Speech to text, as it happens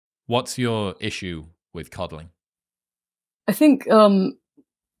What's your issue with coddling? I think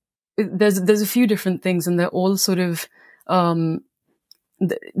there's a few different things, and they're all sort of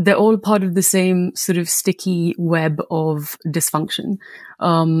they're all part of the same sort of sticky web of dysfunction.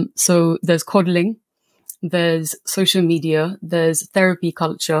 So there's coddling, there's social media, there's therapy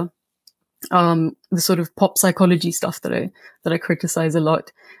culture, the sort of pop psychology stuff that I criticize a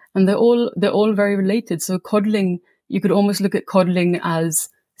lot, and they're all very related. So coddling, you could almost look at coddling as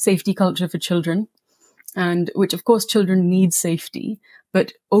safety culture for children, and which of course children need safety,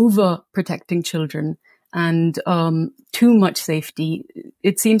 but over protecting children and too much safety,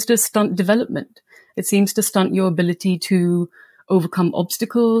 it seems to stunt development. It seems to stunt your ability to overcome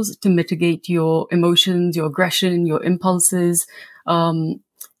obstacles, to mitigate your emotions, your aggression, your impulses,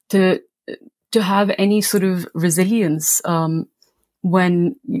 to have any sort of resilience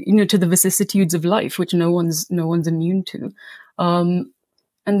when, you know, to the vicissitudes of life, which no one's immune to.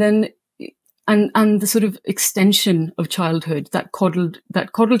 And then and the sort of extension of childhood, that coddled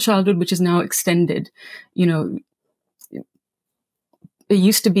childhood, which is now extended. You know, it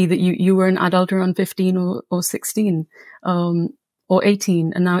used to be that you were an adult around 15 or 16, or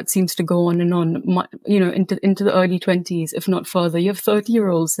 18, and now it seems to go on and on, you know, into the early 20s, if not further. You have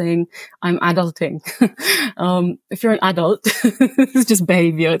 30-year-olds saying, "I'm adulting." If you're an adult, it's just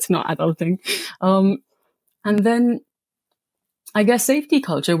behavior; it's not adulting. And then, I guess, safety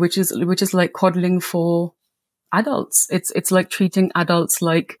culture, which is like coddling for adults. It's like treating adults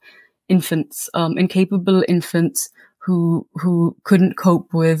like infants, incapable infants who couldn't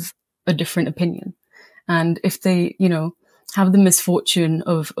cope with a different opinion. And if they, you know, have the misfortune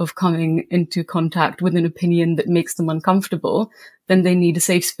of coming into contact with an opinion that makes them uncomfortable, then they need a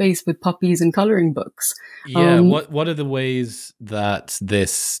safe space with puppies and coloring books. Yeah. What are the ways that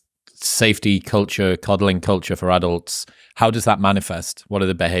this safety culture, coddling culture for adults, how does that manifest? What are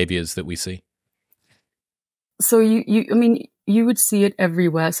the behaviors that we see? So I mean, you would see it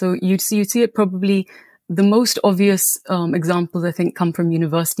everywhere. So you'd see it probably. The most obvious examples, I think, come from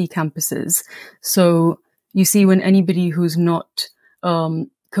university campuses. So you see when anybody who's not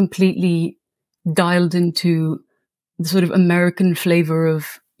completely dialed into the sort of American flavor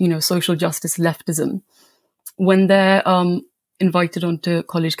of, you know, social justice leftism, when they're invited onto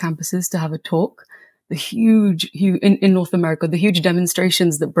college campuses to have a talk, the huge in North America, the huge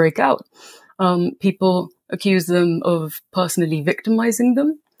demonstrations that break out, people accuse them of personally victimizing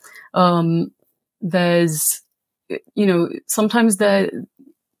them. There's, you know, sometimes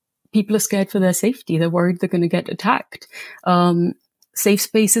people are scared for their safety. They're worried they're going to get attacked. Safe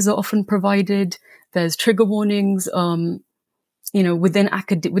spaces are often provided. There's trigger warnings. You know, within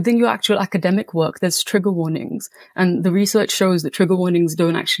your actual academic work, there's trigger warnings. And the research shows that trigger warnings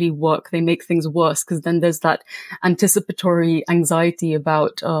don't actually work. They make things worse, because then there's that anticipatory anxiety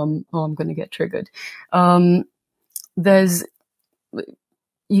about, oh, I'm going to get triggered. There's,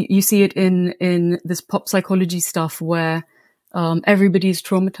 you see it in this pop psychology stuff where everybody's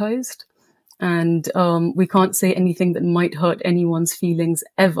traumatized, and we can't say anything that might hurt anyone's feelings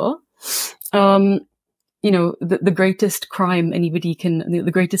ever. You know, the greatest crime anybody can,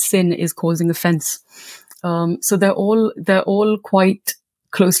 the greatest sin is causing offense. So they're all quite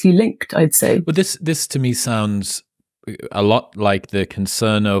closely linked, I'd say. But this to me sounds a lot like the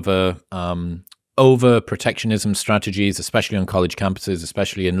concern over protectionism strategies, especially on college campuses,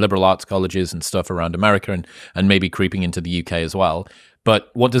 especially in liberal arts colleges and stuff around America, and maybe creeping into the UK as well.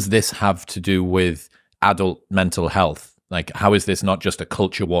 But what does this have to do with adult mental health? Like, how is this not just a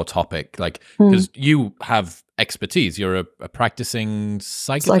culture war topic? Like, because you have expertise. You're a practicing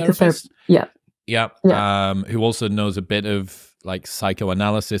psychotherapist. Yeah. Who also knows a bit of like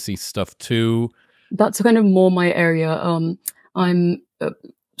psychoanalysis-y stuff too. That's kind of more my area. I'm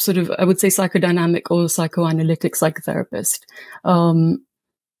sort of, I would say, psychodynamic or psychoanalytic psychotherapist.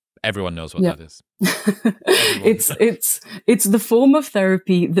 Everyone knows what that is. It's the form of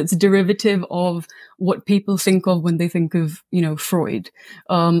therapy that's derivative of what people think of when they think of, you know, Freud.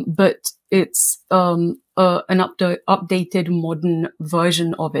 But it's an updated modern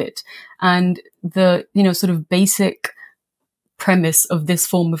version of it. And the, you know, sort of basic premise of this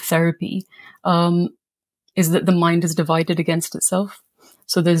form of therapy is that the mind is divided against itself.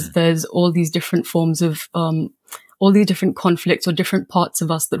 So there's all these different forms of all these different conflicts or different parts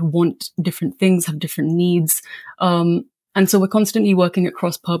of us that want different things, have different needs. And so we're constantly working at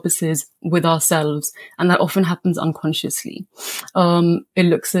cross purposes with ourselves, and that often happens unconsciously. It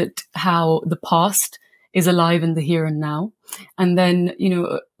looks at how the past is alive in the here and now. And then, you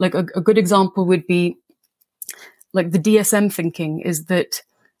know, like a good example would be like the DSM thinking is that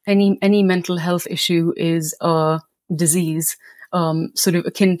any mental health issue is a disease. sort of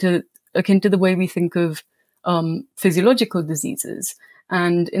akin to the way we think of physiological diseases.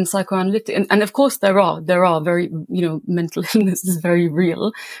 And in psychoanalytic, and of course there are very, mental illness is very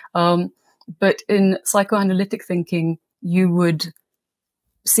real. But in psychoanalytic thinking, you would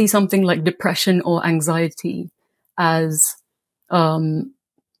see something like depression or anxiety as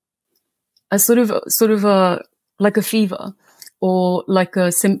sort of like a fever or like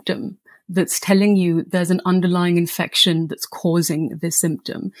a symptom that's telling you there's an underlying infection that's causing this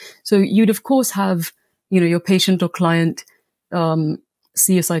symptom. So you'd of course have, your patient or client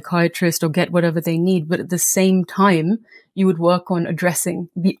see a psychiatrist or get whatever they need, but at the same time, you would work on addressing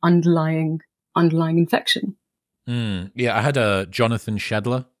the underlying infection. Yeah, I had a Jonathan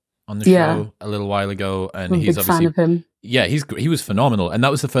Shedler on the show a little while ago, and I'm a big fan of him. Yeah, he was phenomenal, and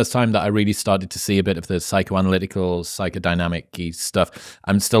that was the first time that I really started to see a bit of the psychoanalytical, psychodynamic-y stuff.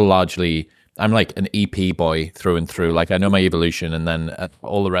 I'm like an EP boy through and through. Like I know my evolution, and then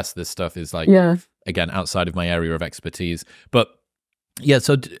all the rest of this stuff is like again outside of my area of expertise. But yeah,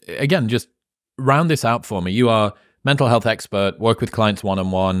 so again, just round this out for me. You are mental health expert, work with clients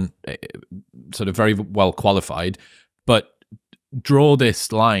one-on-one, sort of very well qualified, but draw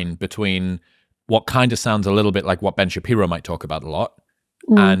this line between what kind of sounds a little bit like what Ben Shapiro might talk about a lot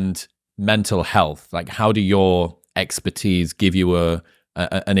and mental health. Like how do your expertise give you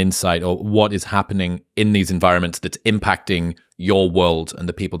an insight, or what is happening in these environments that's impacting your world and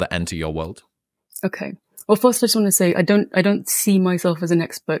the people that enter your world? Okay. Well, first, I just want to say I don't see myself as an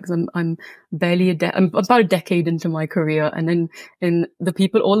expert because I'm barely I'm about a decade into my career, and then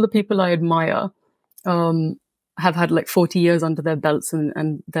all the people I admire have had like 40 years under their belts,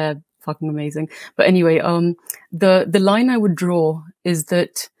 and they're fucking amazing. But anyway, the line I would draw is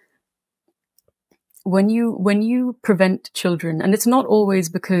that when you prevent children, and it's not always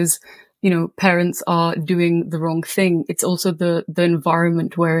because parents are doing the wrong thing. It's also the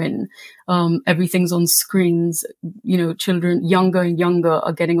environment we're in. Everything's on screens. Children younger and younger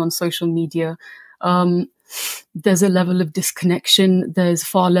are getting on social media. There's a level of disconnection. There's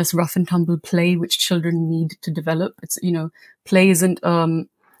far less rough and tumble play, which children need to develop. It's, play isn't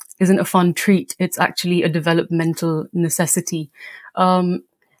a fun treat. It's actually a developmental necessity. And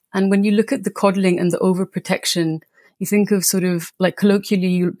when you look at the coddling and the overprotection, you think of sort of like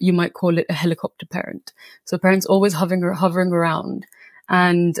colloquially, you might call it a helicopter parent. So parents always hovering around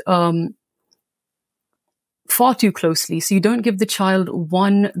and far too closely. So you don't give the child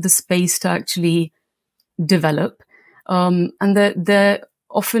the space to actually develop. And they're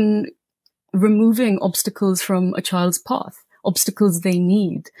often removing obstacles from a child's path, obstacles they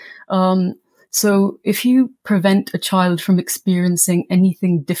need. So if you prevent a child from experiencing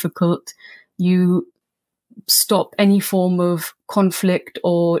anything difficult, you stop any form of conflict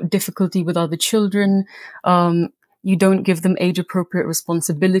or difficulty with other children. You don't give them age-appropriate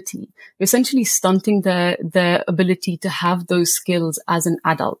responsibility. You're essentially stunting their ability to have those skills as an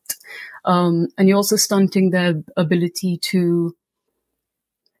adult. And you're also stunting their ability to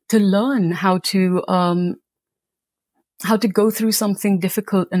learn how to go through something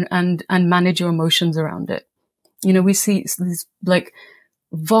difficult and manage your emotions around it. We see these like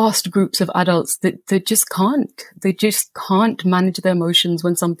vast groups of adults that just can't manage their emotions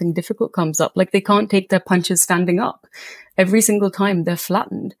when something difficult comes up. Like they can't take their punches standing up. Every single time they're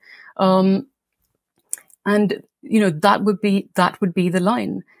flattened. And that would be the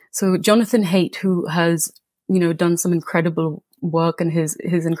line. So Jonathan Haidt, who has, done some incredible work in his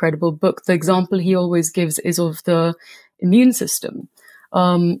incredible book, the example he always gives is of the immune system.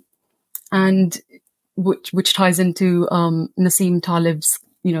 And which ties into Nassim Taleb's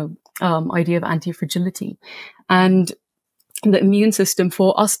idea of anti-fragility. And the immune system,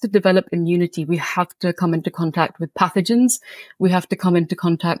 for us to develop immunity, we have to come into contact with pathogens. We have to come into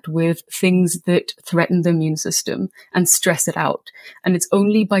contact with things that threaten the immune system and stress it out. And it's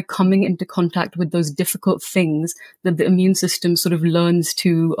only by coming into contact with those difficult things that the immune system sort of learns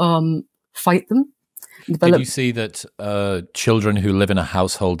to fight them. Did you see that children who live in a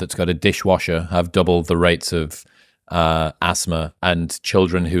household that's got a dishwasher have double the rates of asthma, and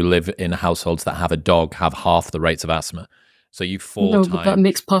children who live in households that have a dog have half the rates of asthma? So but that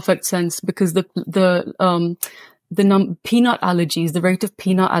makes perfect sense, because the peanut allergies, the rate of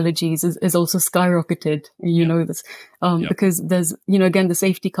peanut allergies is also skyrocketed. You know this, because there's, again, the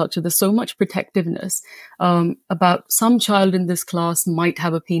safety culture. There's so much protectiveness about some child in this class might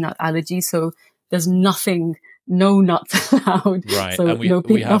have a peanut allergy. So there's nothing, no nuts allowed. Right. So and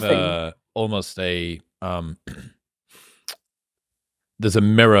we have almost a, there's a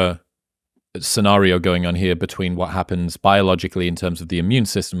mirror scenario going on here between what happens biologically in terms of the immune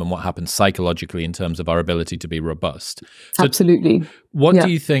system and what happens psychologically in terms of our ability to be robust. So absolutely. What do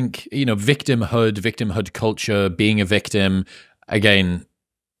you think, victimhood culture, being a victim, again,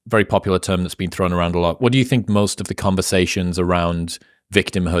 very popular term that's been thrown around a lot. What do you think most of the conversations around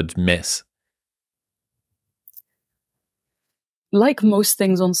victimhood miss? Like most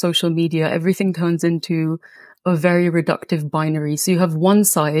things on social media, everything turns into a very reductive binary. So you have one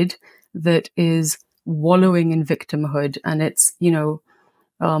side that is wallowing in victimhood, and it's,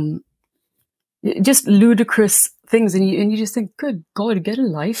 just ludicrous things. And you just think, good God, get a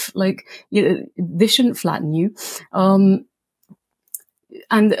life. Like, this shouldn't flatten you. And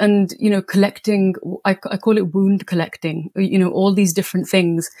collecting, I call it wound collecting, all these different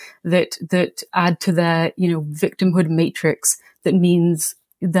things that add to their, victimhood matrix that means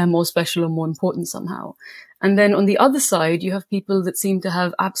they're more special or more important somehow. And then on the other side, you have people that seem to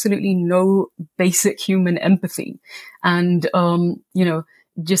have absolutely no basic human empathy and,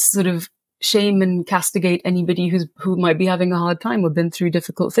 just sort of shame and castigate anybody who might be having a hard time or been through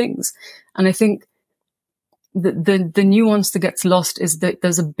difficult things. And I think the nuance that gets lost is that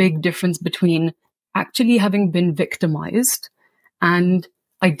there's a big difference between actually having been victimized and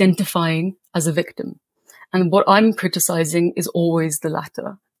identifying as a victim. And what I'm criticizing is always the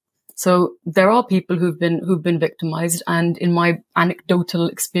latter. So there are people who've been victimized, and in my anecdotal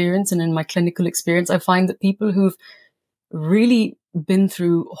experience and in my clinical experience, I find that people who've really been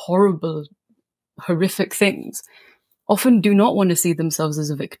through horrible, horrific things often do not want to see themselves as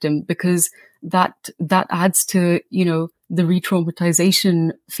a victim, because that adds to, the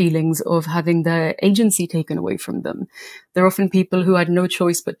re-traumatization feelings of having their agency taken away from them. There are often people who had no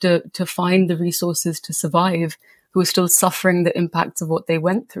choice but to find the resources to survive, who are still suffering the impacts of what they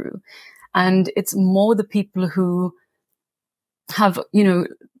went through. And it's more the people who have,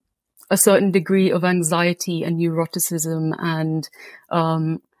 a certain degree of anxiety and neuroticism and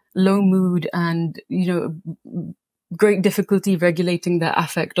low mood and, great difficulty regulating their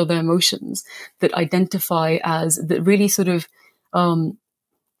affect or their emotions that identify as, that really sort of hone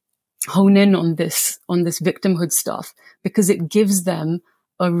in on this victimhood stuff, because it gives them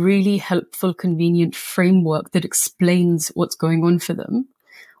a really helpful, convenient framework that explains what's going on for them,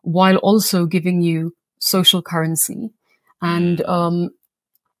 while also giving you social currency. And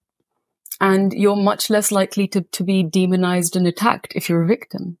you're much less likely to be demonized and attacked if you're a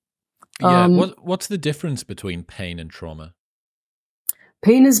victim. Yeah. What's the difference between pain and trauma?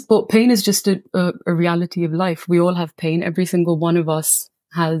 Pain is just a reality of life. We all have pain. Every single one of us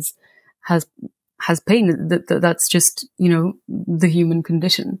has pain. That's just, the human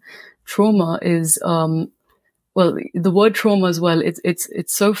condition. Trauma is, the word trauma as well,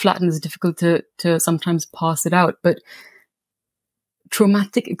 it's so flat and it's difficult to sometimes pass it out. But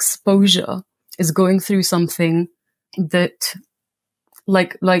traumatic exposure is going through something that,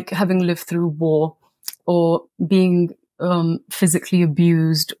 like having lived through war, or being physically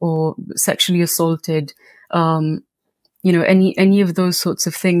abused or sexually assaulted, any of those sorts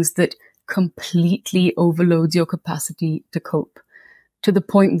of things that completely overloads your capacity to cope, to the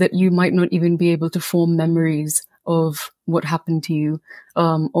point that you might not even be able to form memories of what happened to you,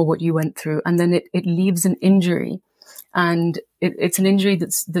 or what you went through. And then it leaves an injury, and it's an injury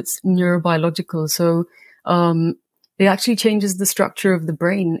that's neurobiological. So, it actually changes the structure of the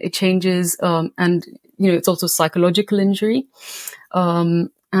brain. It changes, and, it's also psychological injury.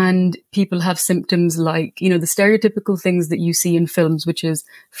 And people have symptoms like, the stereotypical things that you see in films, which is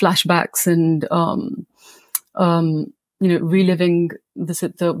flashbacks and, reliving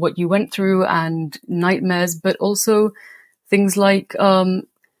what you went through and nightmares, but also things like,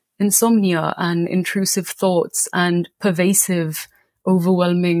 insomnia and intrusive thoughts and pervasive,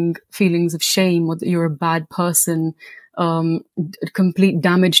 overwhelming feelings of shame, or that you're a bad person, complete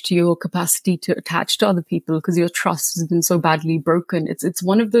damage to your capacity to attach to other people because your trust has been so badly broken. It's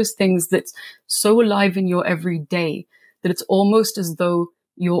one of those things that's so alive in your everyday that it's almost as though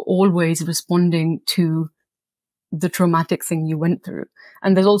you're always responding to the traumatic thing you went through.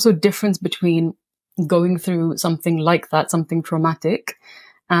 And there's also a difference between going through something like that, something traumatic,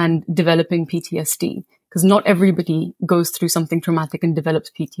 and developing PTSD. Because not everybody goes through something traumatic and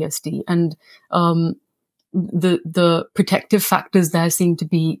develops PTSD. And the protective factors there seem to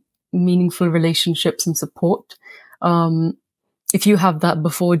be meaningful relationships and support. If you have that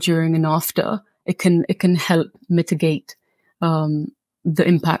before, during, and after, it can help mitigate the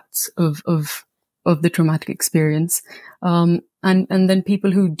impacts of the traumatic experience. And then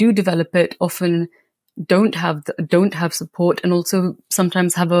people who do develop it often don't have support, and also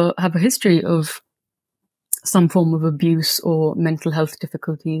sometimes have a history of some form of abuse or mental health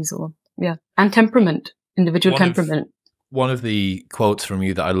difficulties, or Yeah. And temperament, individual temperament. One of the quotes from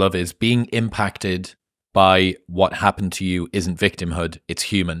you that I love is, being impacted by what happened to you isn't victimhood, it's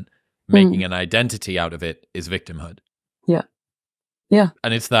human. Making an identity out of it is victimhood. Yeah. Yeah.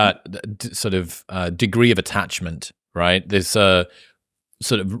 And it's that sort of degree of attachment, right? This sort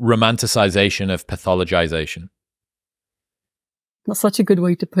of romanticization of pathologization. That's such a good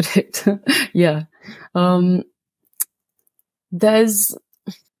way to put it. Yeah. When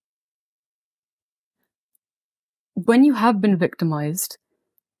you have been victimized,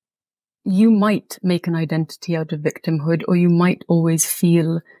 you might make an identity out of victimhood, or you might always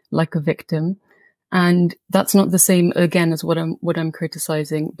feel like a victim. And that's not the same, again, as what I'm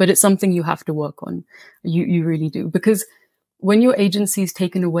criticizing, but it's something you have to work on. You really do. Because when your agency is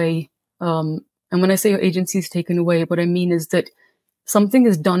taken away, and when I say your agency is taken away, what I mean is that something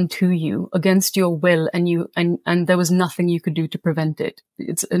is done to you against your will, and there was nothing you could do to prevent it.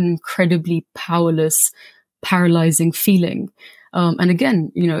 It's an incredibly powerless, paralyzing feeling. And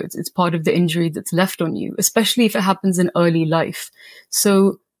again, it's part of the injury that's left on you, especially if it happens in early life.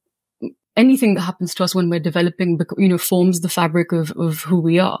 So anything that happens to us when we're developing, forms the fabric of who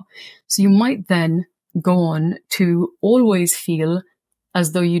we are. So you might then go on to always feel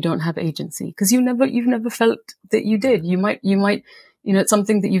as though you don't have agency, because you've never felt that you did. You might, it's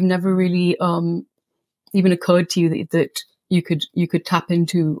something that you've never really, even occurred to you that you could tap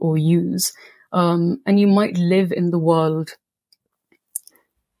into or use. And you might live in the world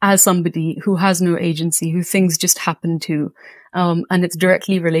as somebody who has no agency, who things just happen to, and it's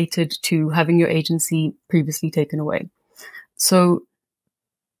directly related to having your agency previously taken away. So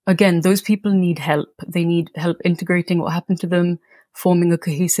again, those people need help. They need help integrating what happened to them, forming a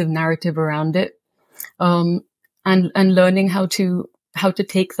cohesive narrative around it, and learning how to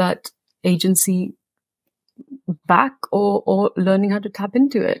take that agency back, or learning how to tap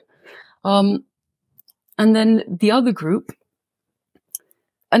into it. And then the other group,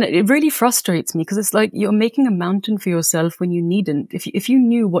 and it really frustrates me, because it's like you're making a mountain for yourself when you needn't. If you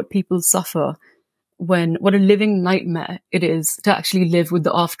knew what people suffer, what a living nightmare it is to actually live with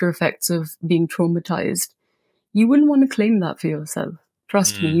the after effects of being traumatized, you wouldn't want to claim that for yourself.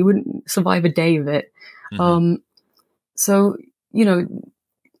 Trust me, you wouldn't survive a day of it. So,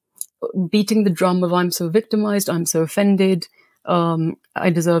 beating the drum of I'm so victimized, I'm so offended, I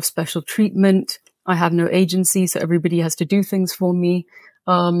deserve special treatment, I have no agency, so everybody has to do things for me.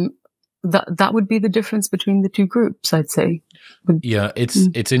 That would be the difference between the two groups, I'd say. Yeah,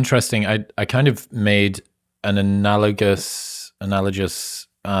 it's interesting. I kind of made an analogous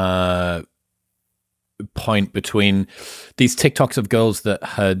point between these TikToks of girls that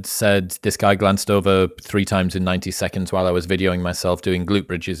had said, this guy glanced over 3 times in 90 seconds while I was videoing myself doing glute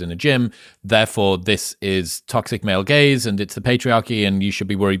bridges in a gym. Therefore, this is toxic male gaze and it's the patriarchy and you should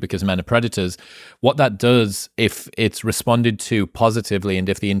be worried because men are predators. What that does, if it's responded to positively and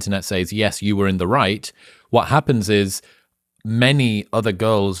if the internet says, yes, you were in the right, what happens is many other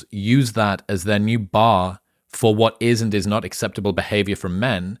girls use that as their new bar for what is and is not acceptable behavior from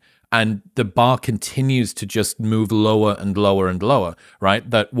men. And the bar continues to just move lower and lower and lower,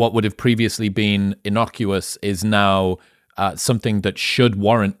 right? That what would have previously been innocuous is now something that should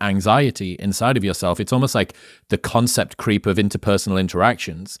warrant anxiety inside of yourself. It's almost like the concept creep of interpersonal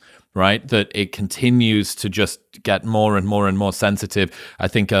interactions, right? That it continues to just get more and more and more sensitive. I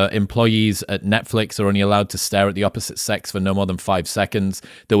think employees at Netflix are only allowed to stare at the opposite sex for no more than 5 seconds.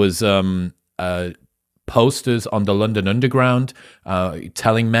 There was posters on the London Underground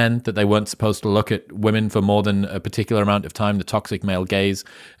telling men that they weren't supposed to look at women for more than a particular amount of time, the toxic male gaze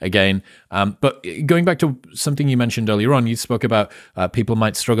again. But going back to something you mentioned earlier on, you spoke about people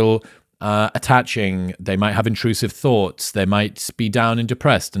might struggle attaching, they might have intrusive thoughts, they might be down and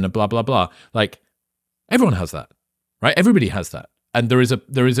depressed and a blah, blah, blah. Like, everyone has that, right? Everybody has that. And there is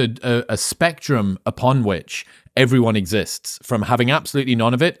a spectrum upon which everyone exists, from having absolutely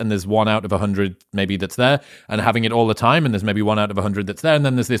none of it, and there's 1 out of 100 maybe that's there, and having it all the time, and there's maybe 1 out of 100 that's there, and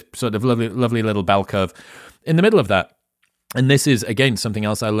then there's this sort of lovely little bell curve in the middle of that. And this is, again, something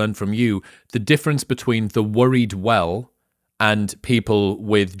else I learned from you, the difference between the worried well and people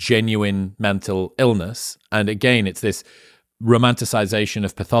with genuine mental illness. And again, it's this romanticization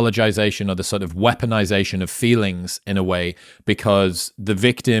of pathologization, or the sort of weaponization of feelings in a way, because the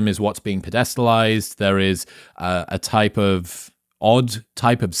victim is what's being pedestalized. There is a odd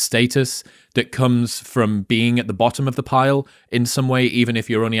type of status that comes from being at the bottom of the pile in some way, even if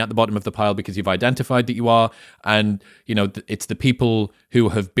you're only at the bottom of the pile because you've identified that you are. And, it's the people who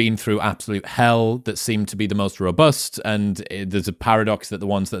have been through absolute hell that seem to be the most robust. And there's a paradox that the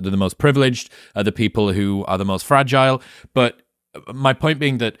ones that are the most privileged are the people who are the most fragile. But my point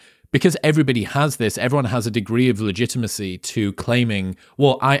being that because everybody has this, everyone has a degree of legitimacy to claiming,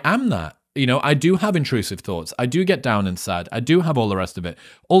 well, I am that. You know, I do have intrusive thoughts. I do get down and sad. I do have all the rest of it.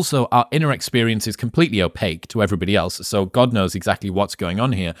 Also, our inner experience is completely opaque to everybody else. So God knows exactly what's going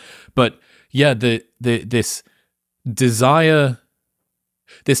on here. But yeah, this desire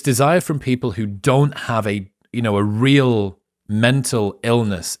from people who don't have a real mental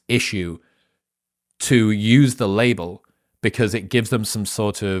illness issue to use the label because it gives them some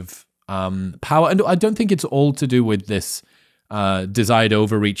sort of power. And I don't think it's all to do with this desired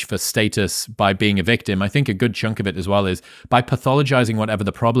overreach for status by being a victim. I think a good chunk of it as well is by pathologizing whatever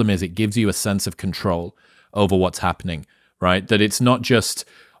the problem is, it gives you a sense of control over what's happening, right? That it's not just,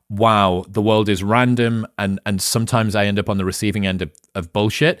 wow, the world is random and sometimes I end up on the receiving end of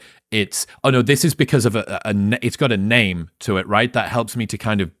bullshit. It's, oh no, this is because of it's got a name to it, right? That helps me to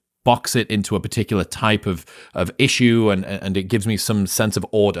kind of box it into a particular type of issue and it gives me some sense of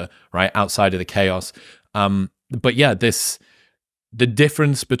order, right? Outside of the chaos. But yeah, the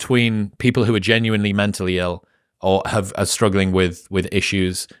difference between people who are genuinely mentally ill or are struggling with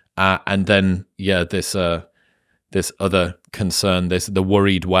issues, and then this other concern, the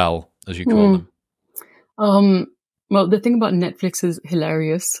worried well, as you call them. Well, the thing about Netflix is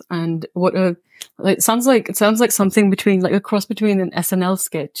hilarious, and it sounds like something between like a cross between an SNL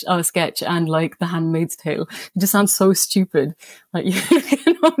sketch and like The Handmaid's Tale. It just sounds so stupid. Like you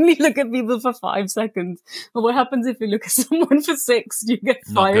can only look at people for 5 seconds. But what happens if you look at someone for 6? Do you get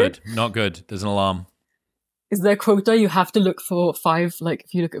fired? Not good. There's an alarm. Is there a quota? You have to look for 5. Like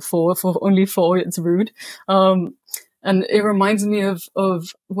if you look at 4, for only 4, it's rude. And it reminds me of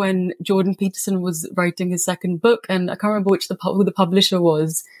when Jordan Peterson was writing his second book, and I can't remember who the publisher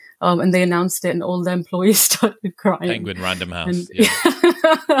was. And they announced it, and all the employees started crying. Penguin Random House,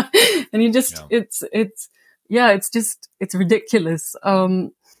 and you just, it's ridiculous.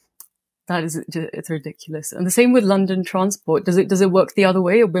 It's ridiculous. And the same with London Transport. Does it work the other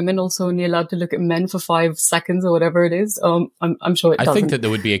way? Are women also only allowed to look at men for 5 seconds or whatever it is? I'm sure it doesn't. I think that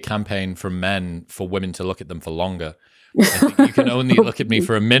there would be a campaign from men for women to look at them for longer. I think you can only look at me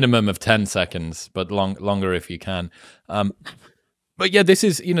for a minimum of 10 seconds, but longer if you can. But yeah,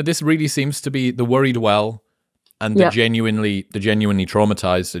 this really seems to be the worried well and the genuinely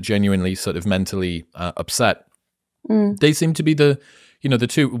traumatized, the genuinely sort of mentally upset. They seem to be the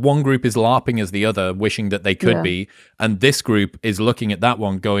two. One group is LARPing as the other, wishing that they could be, and this group is looking at that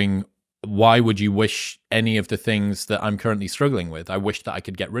one going, why would you wish any of the things that I'm currently struggling with? I wish that I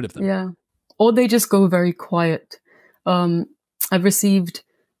could get rid of them. Yeah. Or they just go very quiet. I've received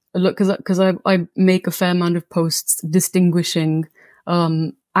a look because I make a fair amount of posts distinguishing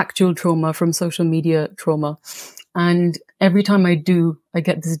actual trauma from social media trauma. And every time I do, I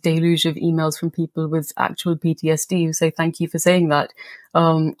get this deluge of emails from people with actual PTSD who say, thank you for saying that.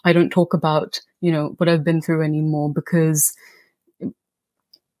 I don't talk about, what I've been through anymore because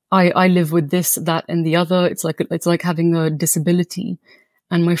I live with this, that, and the other. It's like having a disability.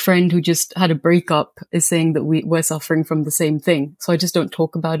 And my friend who just had a breakup is saying that we're suffering from the same thing. So I just don't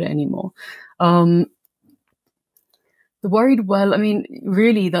talk about it anymore. The worried well, I mean,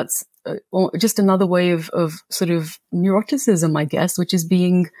 really that's just another way of sort of neuroticism, I guess, which is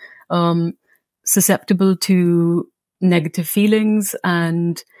being susceptible to negative feelings.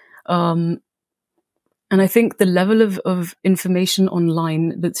 And I think the level of information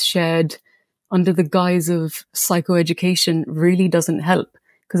online that's shared under the guise of psychoeducation really doesn't help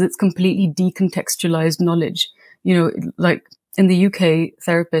because it's completely decontextualized knowledge. Like in the UK,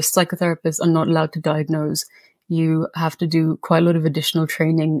 psychotherapists are not allowed to diagnose. You have to do quite a lot of additional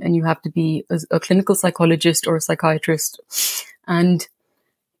training and you have to be a clinical psychologist or a psychiatrist. And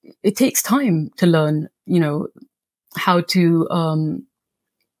it takes time to learn, how to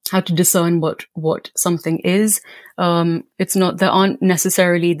discern what something is. There aren't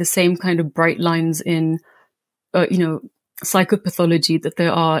necessarily the same kind of bright lines in, psychopathology that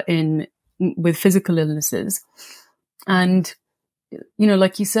there are with physical illnesses. And,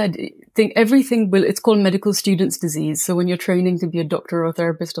 like you said, it's called medical student's disease. So when you're training to be a doctor or a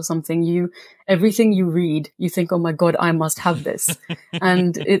therapist or something, everything you read, you think, oh my God, I must have this.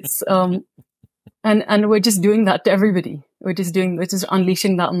 And it's, and we're just doing that to everybody. We're just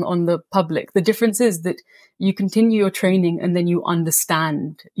unleashing that on the public. The difference is that you continue your training and then you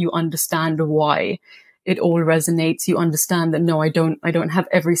understand why it all resonates. You understand that, no, I don't have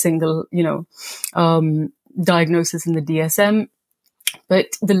every single, diagnosis in the DSM, but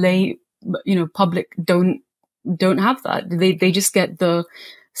the lay, public don't have that. They just get the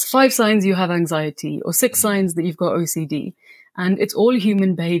 5 signs you have anxiety or 6 signs that you've got OCD. And it's all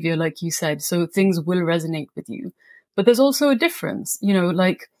human behavior, like you said. So things will resonate with you. But there's also a difference,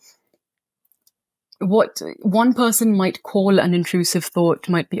 like what one person might call an intrusive thought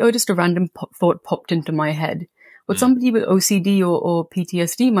might be, oh, just a random thought popped into my head. What somebody with OCD or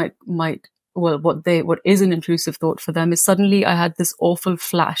PTSD might well, what is an intrusive thought for them is suddenly I had this awful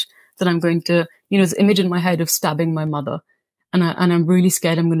flash that I'm going to, this image in my head of stabbing my mother, and I'm really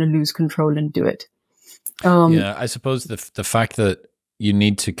scared I'm going to lose control and do it. Yeah, I suppose the fact that you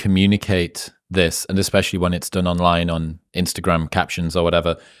need to communicate this, and especially when it's done online on Instagram captions or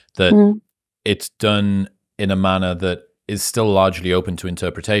whatever, that it's done in a manner that is still largely open to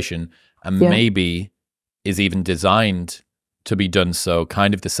interpretation, and maybe is even designed to be done so,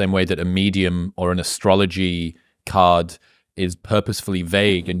 kind of the same way that a medium or an astrology card is purposefully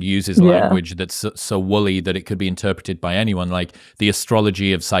vague and uses language that's so woolly that it could be interpreted by anyone, like the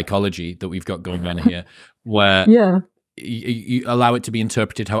astrology of psychology that we've got going on here, where you allow it to be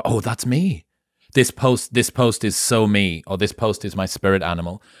interpreted how, oh, that's me. This post is so me, or this post is my spirit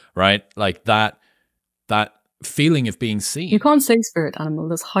animal, right? Like that feeling of being seen. You can't say spirit animal.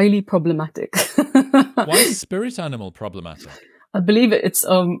 That's highly problematic. Why is spirit animal problematic? I believe it's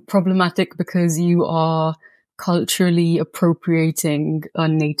problematic because you are culturally appropriating a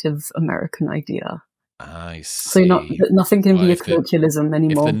Native American idea. I see. So nothing can be a colloquialism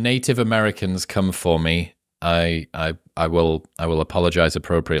anymore. If the Native Americans come for me, I will apologize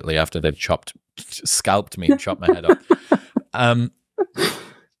appropriately after they've scalped me and chopped my head off.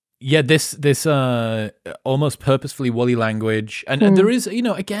 Yeah, this almost purposefully woolly language, and there is,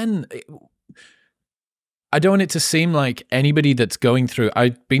 again, I don't want it to seem like anybody that's going through,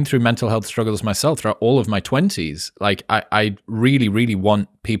 I've been through mental health struggles myself throughout all of my 20s. Like, I really, really want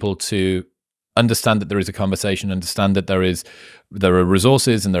people to understand that there is a conversation, understand that there are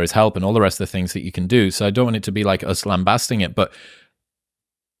resources and there is help and all the rest of the things that you can do. So I don't want it to be like us lambasting it, but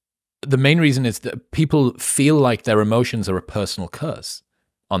the main reason is that people feel like their emotions are a personal curse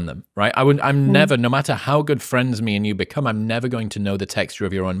on them, right? I'm never, no matter how good friends me and you become, I'm never going to know the texture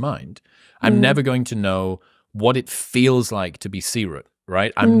of your own mind. I'm never going to know what it feels like to be Seerut,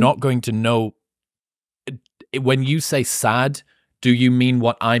 right? I'm not going to know. When you say sad, do you mean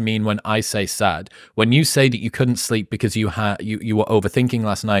what I mean when I say sad? When you say that you couldn't sleep because you were overthinking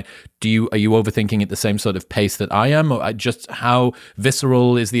last night, are you overthinking at the same sort of pace that I am? Or just how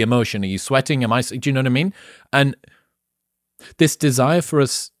visceral is the emotion? Are you sweating? Do you know what I mean? And this desire for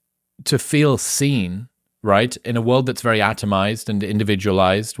us to feel seen, right, in a world that's very atomized and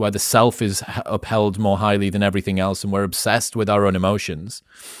individualized, where the self is upheld more highly than everything else, and we're obsessed with our own emotions.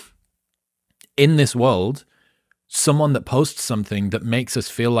 In this world, someone that posts something that makes us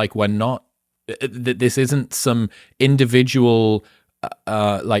feel like we're not, that this isn't some individual,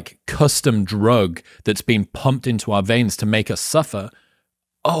 like custom drug that's been pumped into our veins to make us suffer.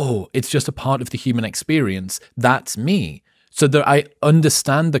 Oh, it's just a part of the human experience. That's me. So I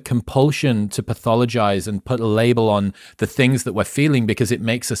understand the compulsion to pathologize and put a label on the things that we're feeling, because it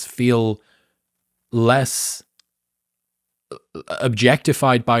makes us feel less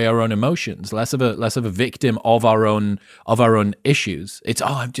objectified by our own emotions, less of a victim of our own issues. It's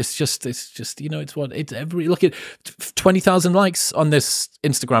look at 20,000 likes on this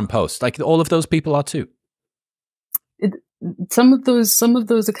Instagram post. Like, all of those people are too. Some of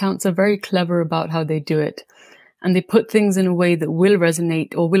those accounts are very clever about how they do it. And they put things in a way that will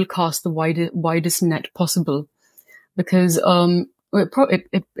resonate or will cast the widest net possible, because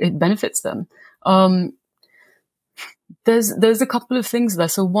it benefits them. There's a couple of things there.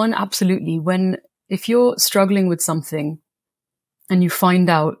 So one, absolutely, if you're struggling with something and you find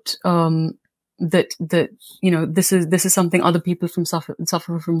out that this is something other people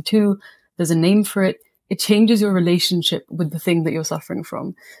suffer from too, there's a name for it. It changes your relationship with the thing that you're suffering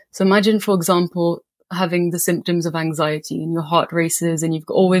from. So imagine, for example, having the symptoms of anxiety and your heart races and you've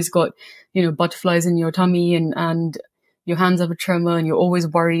always got, butterflies in your tummy and your hands have a tremor and you're always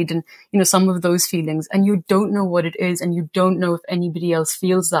worried and, some of those feelings, and you don't know what it is and you don't know if anybody else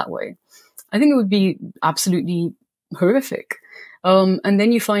feels that way. I think it would be absolutely horrific. And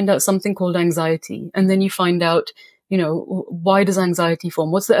then you find out something called anxiety, and then you find out, why does anxiety form?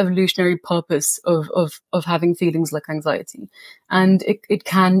 What's the evolutionary purpose of having feelings like anxiety? And it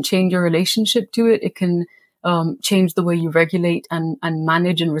can change your relationship to it. It can change the way you regulate and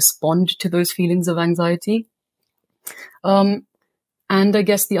manage and respond to those feelings of anxiety. And I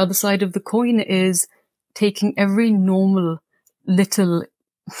guess the other side of the coin is taking every normal little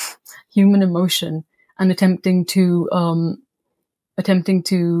human emotion and attempting to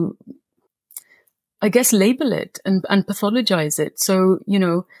I guess, label it and pathologize it. So,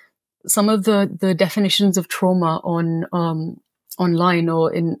 some of the definitions of trauma on online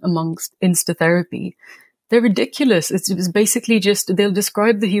or amongst Insta therapy, they're ridiculous. It's basically just, they'll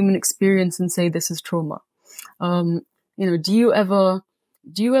describe the human experience and say, this is trauma. Do you ever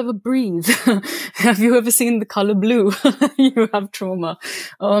breathe? Have you ever seen the color blue? You have trauma.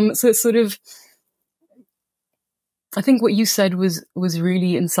 So it's sort of, I think what you said was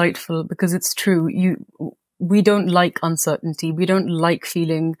really insightful, because it's true. We don't like uncertainty. We don't like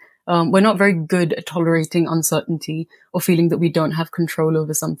feeling, we're not very good at tolerating uncertainty or feeling that we don't have control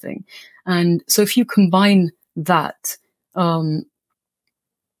over something. And so if you combine that, having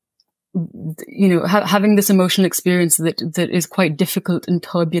this emotional experience that is quite difficult and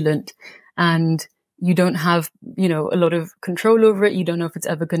turbulent, and you don't have, a lot of control over it. You don't know if it's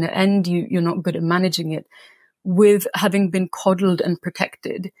ever going to end. You're not good at managing it, with having been coddled and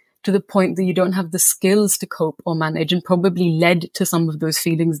protected to the point that you don't have the skills to cope or manage, and probably led to some of those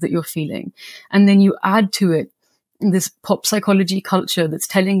feelings that you're feeling. And then you add to it this pop psychology culture that's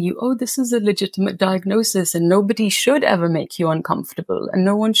telling you, oh, this is a legitimate diagnosis and nobody should ever make you uncomfortable, and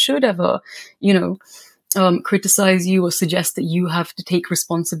no one should ever, criticize you or suggest that you have to take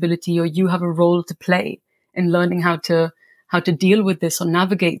responsibility or you have a role to play in learning how to deal with this or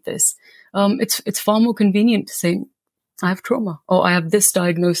navigate this. It's far more convenient to say, I have trauma, or I have this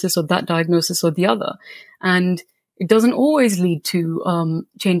diagnosis or that diagnosis or the other. And it doesn't always lead to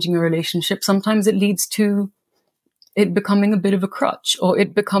changing a relationship. Sometimes it leads to it becoming a bit of a crutch, or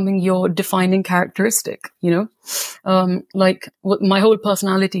it becoming your defining characteristic, like what my whole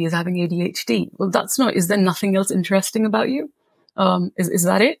personality is having ADHD. Well, that's not, is there nothing else interesting about you? Is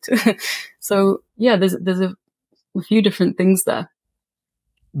that it? So yeah, there's a few different things there.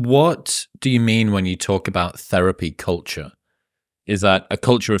 What do you mean when you talk about therapy culture? Is that a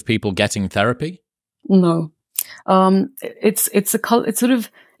culture of people getting therapy? No. It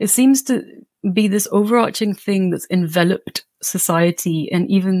seems to be this overarching thing that's enveloped society, and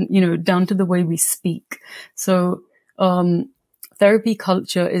even, down to the way we speak. So, therapy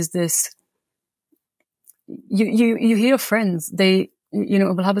culture is this, you hear friends, they,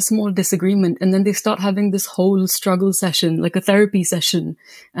 will have a small disagreement, and then they start having this whole struggle session, like a therapy session.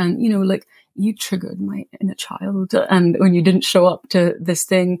 And, like, you triggered my inner child, and when you didn't show up to this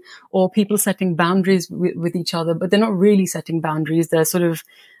thing, or people setting boundaries with each other, but they're not really setting boundaries. They're sort of,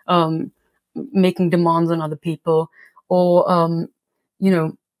 making demands on other people, or,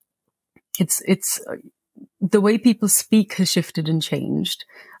 it's the way people speak has shifted and changed.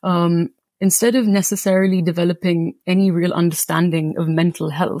 Instead of necessarily developing any real understanding of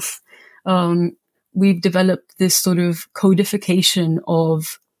mental health, we've developed this sort of codification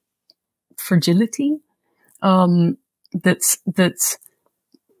of fragility, that's,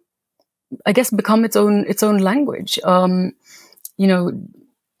 I guess, become its own language.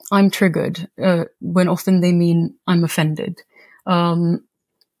 I'm triggered, when often they mean I'm offended. And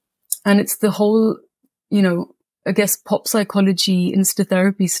it's the whole, I guess, pop psychology,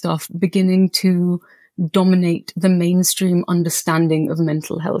 insta-therapy stuff beginning to dominate the mainstream understanding of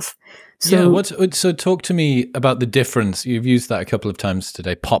mental health. So, so talk to me about the difference. You've used that a couple of times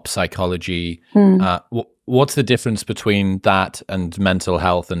today, pop psychology. What's the difference between that and mental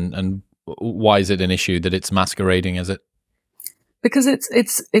health, and why is it an issue that it's masquerading as it? Because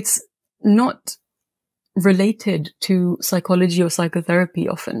it's not related to psychology or psychotherapy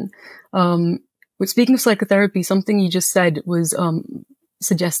often. But speaking of psychotherapy, something you just said was,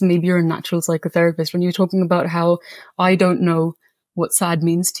 suggests maybe you're a natural psychotherapist, when you're talking about how I don't know what sad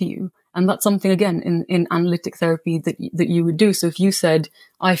means to you. And that's something, again, in analytic therapy that you would do. So if you said,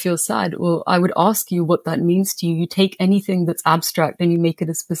 I feel sad, well, I would ask you what that means to you. You take anything that's abstract and you make it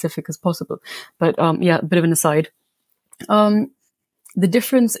as specific as possible. But, a bit of an aside. The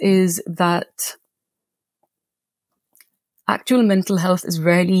difference is that actual mental health is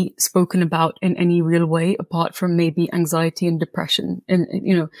rarely spoken about in any real way, apart from maybe anxiety and depression. And,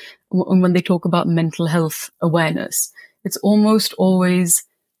 when they talk about mental health awareness, it's almost always,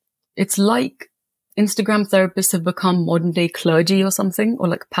 it's like Instagram therapists have become modern day clergy or something, or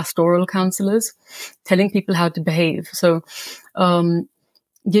like pastoral counselors, telling people how to behave. So,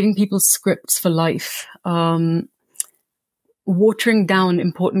 giving people scripts for life, watering down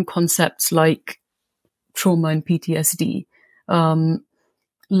important concepts like trauma and PTSD,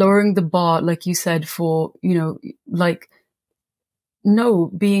 lowering the bar, like you said, for,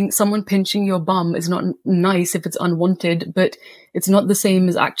 being someone pinching your bum is not nice if it's unwanted, but it's not the same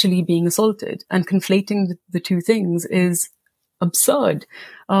as actually being assaulted. And conflating the two things is absurd.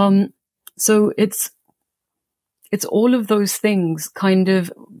 So it's all of those things kind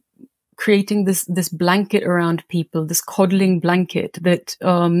of creating this blanket around people, this coddling blanket that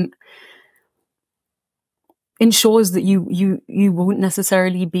ensures that you won't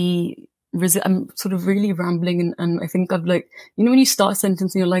necessarily be I'm sort of really rambling, and I think I've like, you know, when you start a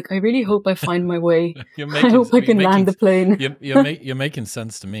sentence and you're like, I really hope I find my way. I hope I can land the plane. You're making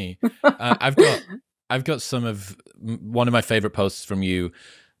sense to me. I've got one of my favorite posts from you.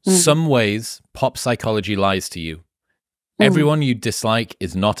 Some ways pop psychology lies to you. Everyone you dislike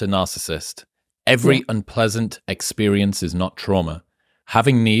is not a narcissist. Every unpleasant experience is not trauma.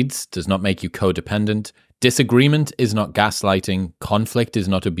 Having needs does not make you codependent. Disagreement is not gaslighting. Conflict is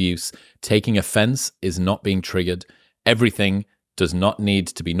not abuse. Taking offense is not being triggered. Everything does not need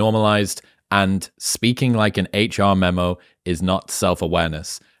to be normalized. And speaking like an HR memo is not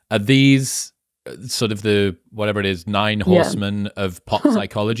self-awareness. Are these sort of the, whatever it is, 9 horsemen of pop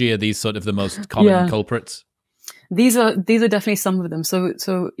psychology? Are these sort of the most common culprits? These are definitely some of them.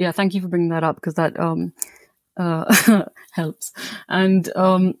 So yeah, thank you for bringing that up, because that helps. And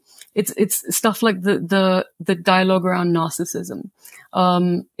it's stuff like the dialogue around narcissism.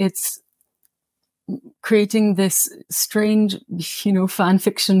 It's creating this strange, you know, fan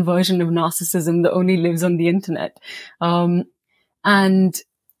fiction version of narcissism that only lives on the internet. And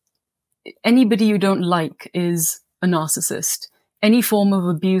anybody you don't like is a narcissist. Any form of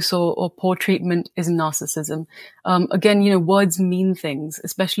abuse or poor treatment is narcissism. Again, you know, words mean things,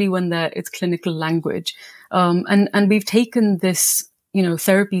 especially when it's clinical language. And we've taken this, you know,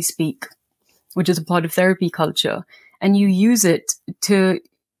 therapy speak, which is a part of therapy culture, and you use it to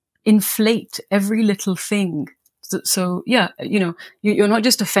inflate every little thing. So yeah, you know, you're not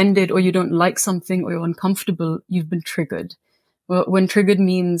just offended or you don't like something or you're uncomfortable, you've been triggered. Well, when triggered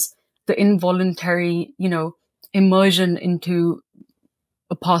means the involuntary, you know, immersion into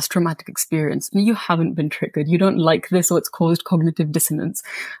a past traumatic experience. You haven't been triggered. You don't like this, or it's caused cognitive dissonance.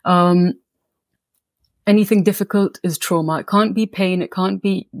 Anything difficult is trauma. It can't be pain. It can't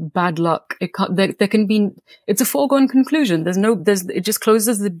be bad luck. It can't, there can be, it's a foregone conclusion. It just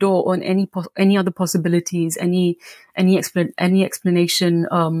closes the door on any other possibilities, any explanation,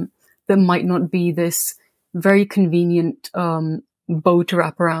 that might not be this very convenient, bow to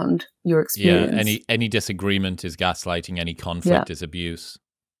wrap around your experience. Yeah, any disagreement is gaslighting, any conflict is abuse.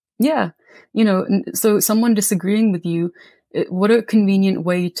 Yeah, you know, so someone disagreeing with you, what a convenient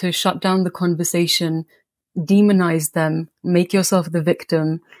way to shut down the conversation, demonize them, make yourself the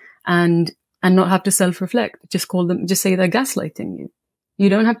victim, and not have to self-reflect. Just say they're gaslighting you. You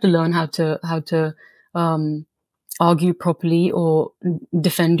don't have to learn how to argue properly or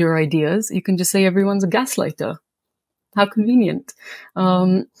defend your ideas. You can just say everyone's a gaslighter. How convenient.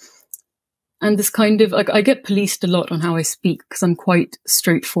 And this kind of, like, I get policed a lot on how I speak because I'm quite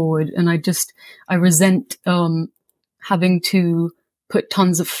straightforward, and I resent, having to put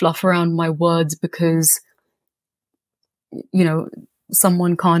tons of fluff around my words because, you know,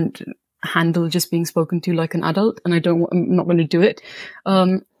 someone can't handle just being spoken to like an adult, and I'm not going to do it.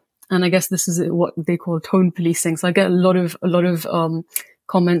 And I guess this is what they call tone policing. So I get a lot of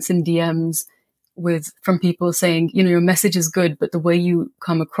comments in DMs from people saying, you know, your message is good, but the way you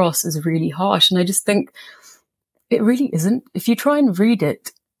come across is really harsh. And I just think it really isn't. If you try and read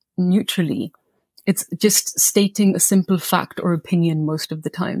it neutrally, it's just stating a simple fact or opinion most of the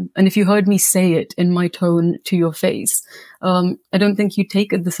time. And if you heard me say it in my tone to your face, I don't think you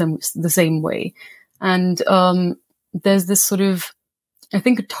take it the same way. And there's this sort of, I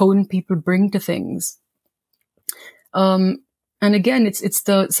think, a tone people bring to things. And again,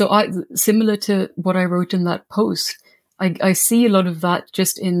 similar to what I wrote in that post, I see a lot of that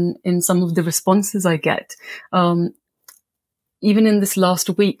just in some of the responses I get. Even in this last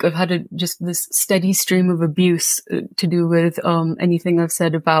week, I've had just this steady stream of abuse to do with anything I've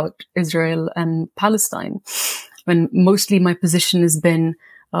said about Israel and Palestine. When mostly my position has been,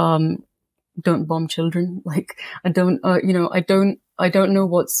 don't bomb children. Like, I don't know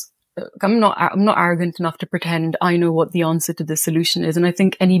what's, I'm not arrogant enough to pretend I know what the answer to the solution is. And I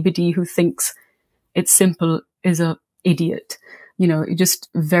think anybody who thinks it's simple is a idiot. You know, just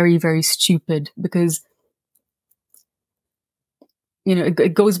very, very stupid, because, you know,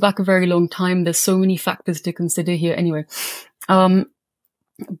 it goes back a very long time. There's so many factors to consider here. Anyway, so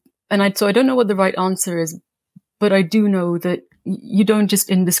I don't know what the right answer is, but I do know that you don't just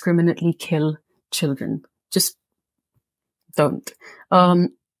indiscriminately kill children. Just don't.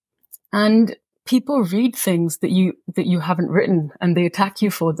 And people read things that you haven't written, and they attack you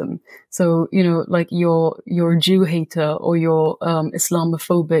for them. So, you know, like you're a Jew hater, or you're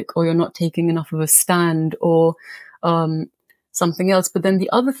Islamophobic, or you're not taking enough of a stand, or something else. But then the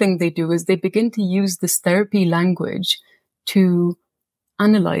other thing they do is they begin to use this therapy language to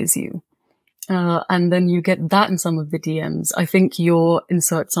analyze you. And then you get that in some of the DMs. I think you're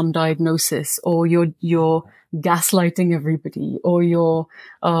insert some diagnosis, or you're gaslighting everybody, or you're,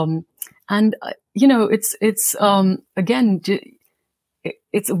 And, you know, again,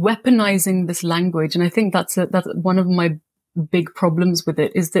 it's weaponizing this language. And I think that's one of my big problems with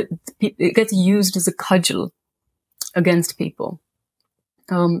it, is that it gets used as a cudgel against people.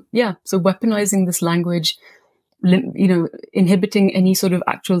 Yeah. So weaponizing this language, you know, inhibiting any sort of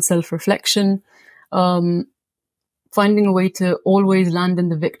actual self-reflection, finding a way to always land in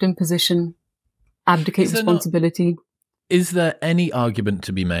the victim position, abdicate responsibility. Is there any argument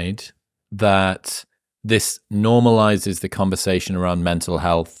to be made that this normalizes the conversation around mental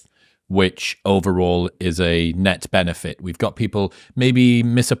health, which overall is a net benefit? We've got people maybe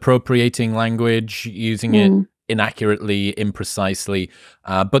misappropriating language, using it inaccurately, imprecisely,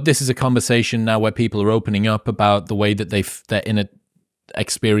 but this is a conversation now where people are opening up about the way that their inner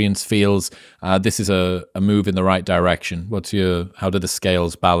experience feels. This is a move in the right direction. How do the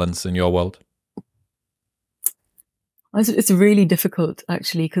scales balance in your world? It's really difficult,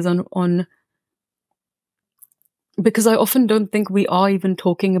 actually, because I often don't think we are even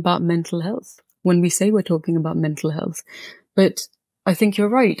talking about mental health when we say we're talking about mental health. But I think you're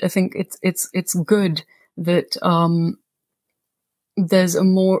right. I think it's good that there's a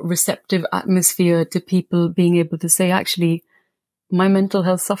more receptive atmosphere to people being able to say, actually, my mental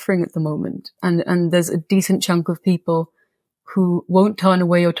health suffering at the moment, and there's a decent chunk of people who won't turn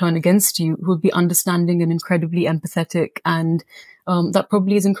away or turn against you, who will be understanding and incredibly empathetic. And that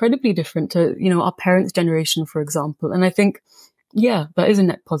probably is incredibly different to, you know, our parents' generation, for example. And I think, yeah, that is a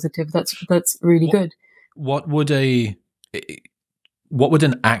net positive. That's really good. What would an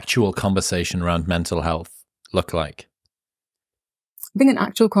actual conversation around mental health look like? I think an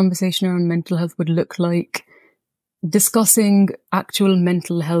actual conversation around mental health would look like discussing actual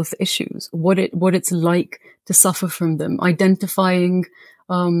mental health issues, what it's like to suffer from them, identifying,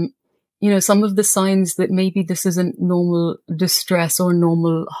 you know, some of the signs that maybe this isn't normal distress or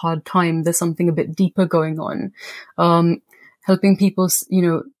normal hard time. There's something a bit deeper going on. Helping people, you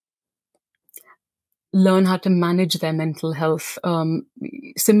know, learn how to manage their mental health.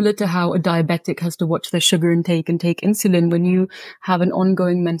 Similar to how a diabetic has to watch their sugar intake and take insulin. When you have an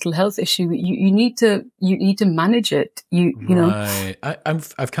ongoing mental health issue, you need to manage it. You know. Right.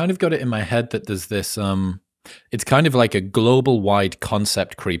 I've kind of got it in my head that there's this. It's kind of like a global wide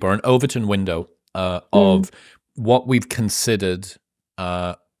concept creep or an Overton window of what we've considered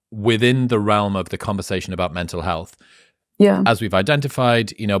within the realm of the conversation about mental health. Yeah. As we've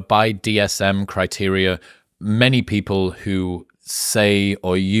identified, you know, by DSM criteria, many people who say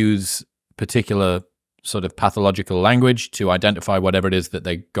or use particular sort of pathological language to identify whatever it is that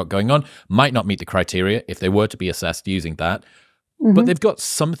they got going on might not meet the criteria if they were to be assessed using that. But they've got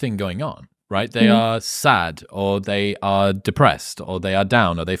something going on, right? They are sad, or they are depressed, or they are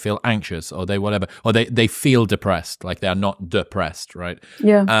down, or they feel anxious, or they whatever, or they feel depressed, like they are not depressed, right?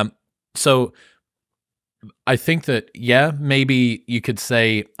 Yeah. So I think that, yeah, maybe you could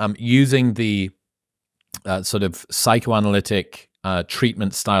say using the sort of psychoanalytic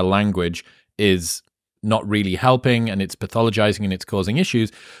treatment style language is not really helping, and it's pathologizing and it's causing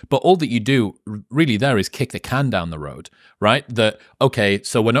issues. But all that you do really there is kick the can down the road, right? That, okay,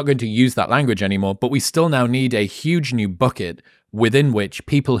 so we're not going to use that language anymore, but we still now need a huge new bucket within which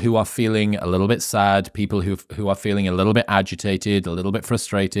people who are feeling a little bit sad, people who are feeling a little bit agitated, a little bit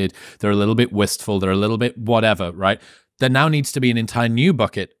frustrated, they're a little bit wistful, they're a little bit whatever, right? There now needs to be an entire new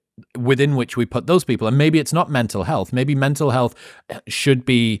bucket within which we put those people. And maybe it's not mental health. Maybe mental health should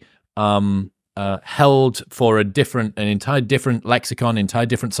be held for an entire different lexicon, entire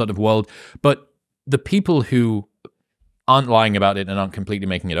different sort of world. But the people who aren't lying about it and aren't completely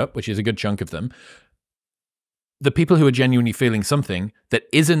making it up, which is a good chunk of them, the people who are genuinely feeling something that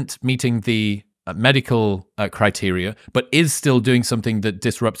isn't meeting the medical criteria, but is still doing something that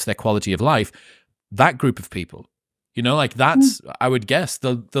disrupts their quality of life, that group of people, you know, like that's, I would guess,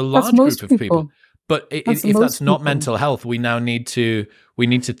 the large group of people. But if that's not mental health, we now need to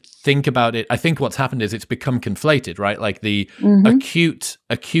think about it. I think what's happened is it's become conflated, right? Like the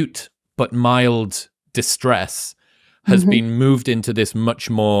acute but mild distress has been moved into this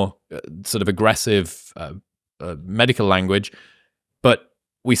much more sort of aggressive medical language, but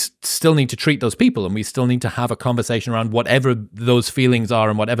we still need to treat those people, and we still need to have a conversation around whatever those feelings are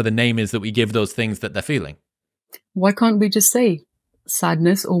and whatever the name is that we give those things that they're feeling. Why can't we just say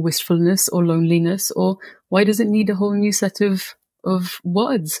sadness or wistfulness or loneliness, or why does it need a whole new set of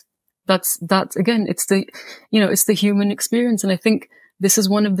words? That's again, it's the human experience. And I think this is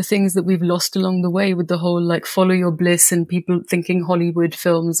one of the things that we've lost along the way with the whole like follow your bliss and people thinking Hollywood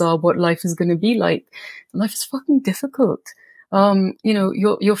films are what life is going to be like. Life is fucking difficult. You know,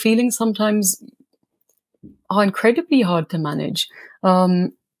 your feelings sometimes are incredibly hard to manage.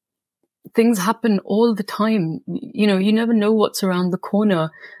 things happen all the time. You know, you never know what's around the corner.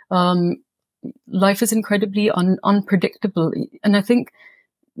 Life is incredibly unpredictable. And I think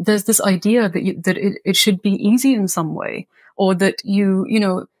there's this idea that it should be easy in some way, or that you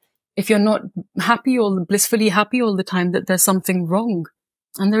know, if you're not happy or blissfully happy all the time, that there's something wrong.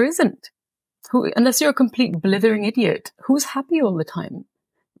 And there isn't. Unless you're a complete blithering idiot, who's happy all the time?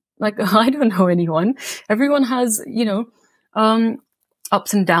 Like, I don't know anyone. Everyone has, you know,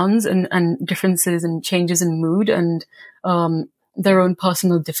 ups and downs and differences and changes in mood and their own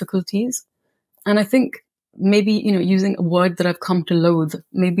personal difficulties. And I think maybe, you know, using a word that I've come to loathe,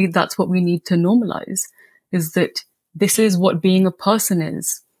 maybe that's what we need to normalize, is that this is what being a person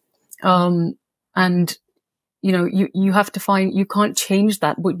is. And, you know, you have to find, you can't change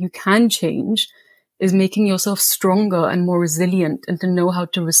that. What you can change is making yourself stronger and more resilient, and to know how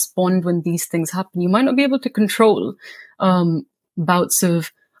to respond when these things happen. You might not be able to control bouts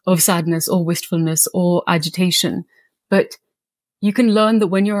of sadness or wistfulness or agitation, but you can learn that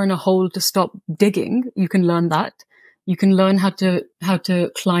when you're in a hole to stop digging. You can learn that. You can learn how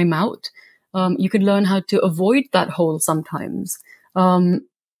to climb out. You can learn how to avoid that hole sometimes.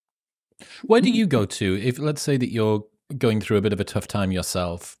 Where do you go to if, let's say that you're going through a bit of a tough time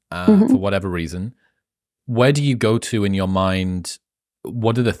yourself, for whatever reason? Where do you go to in your mind?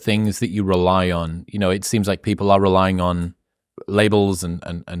 What are the things that you rely on? You know, it seems like people are relying on labels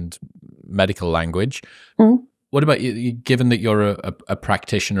and medical language. What about you, given that you're a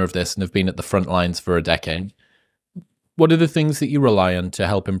practitioner of this and have been at the front lines for a decade? What are the things that you rely on to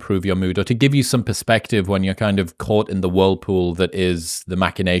help improve your mood, or to give you some perspective when you're kind of caught in the whirlpool that is the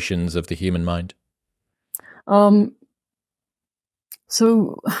machinations of the human mind?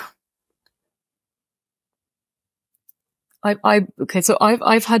 So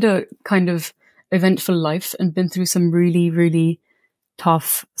I've had a kind of eventful life and been through some really, really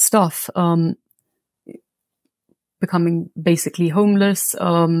tough stuff. Becoming basically homeless,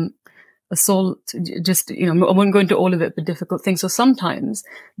 assault, just, you know, I won't go into all of it, but difficult things. So sometimes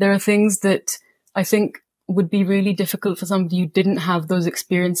there are things that I think would be really difficult for somebody who didn't have those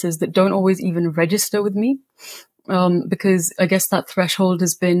experiences, that don't always even register with me. Because I guess that threshold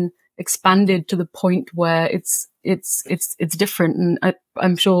has been expanded to the point where it's different. And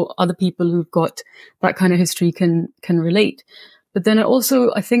I'm sure other people who've got that kind of history can relate. But then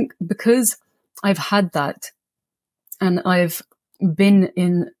I think because I've had that, and I've been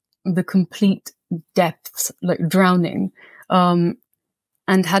in the complete depths, like drowning, and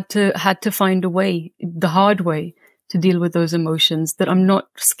had to find a way, the hard way, to deal with those emotions, that I'm not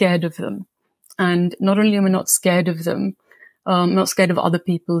scared of them. And not only am I not scared of them, I'm not scared of other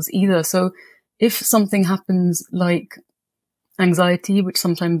people's either. So if something happens like anxiety, which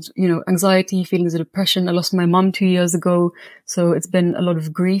sometimes, you know, anxiety, feelings of depression. I lost my mum 2 years ago, so it's been a lot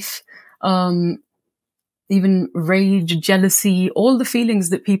of grief. Even rage, jealousy, all the feelings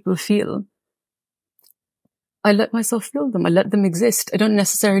that people feel. I let myself feel them. I let them exist. I don't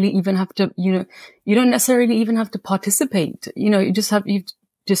necessarily even have to, you know, you don't necessarily even have to participate. You know, you just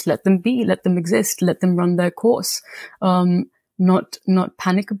let them be, let them exist, let them run their course. Not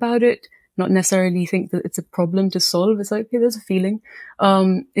panic about it, not necessarily think that it's a problem to solve. It's like, okay, there's a feeling.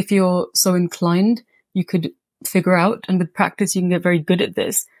 If you're so inclined, you could figure out, and with practice, you can get very good at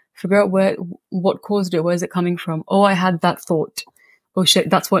this. Figure out what caused it. Where is it coming from? Oh, I had that thought. Oh shit,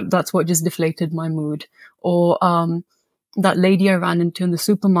 that's what just deflated my mood. Or, that lady I ran into in the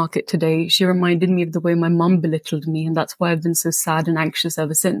supermarket today, she reminded me of the way my mum belittled me, and that's why I've been so sad and anxious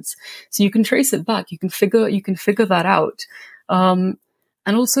ever since. So you can trace it back. You can figure that out. And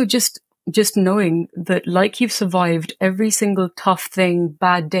also just knowing that, like, you've survived every single tough thing,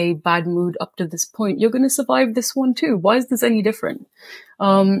 bad day, bad mood up to this point, you're going to survive this one too. Why is this any different?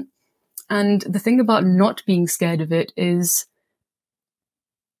 And the thing about not being scared of it is,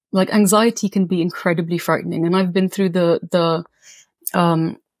 like, anxiety can be incredibly frightening. And I've been through been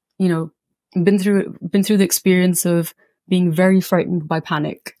through the experience of being very frightened by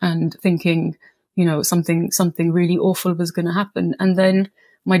panic and thinking, you know, something really awful was going to happen. And then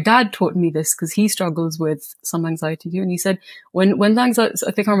my dad taught me this, because he struggles with some anxiety too. And he said, when the anxiety,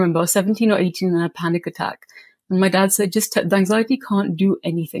 I think I remember, I was 17 or 18 and I had a panic attack. And my dad said, the anxiety can't do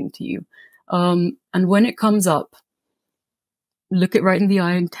anything to you. And when it comes up, look it right in the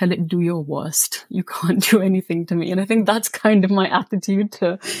eye and tell it, do your worst. You can't do anything to me. And I think that's kind of my attitude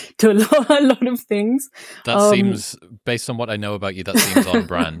to a lot of things. That seems, based on what I know about you, that seems on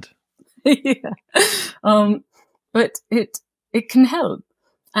brand. Yeah. But it can help.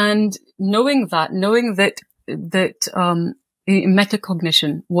 And knowing that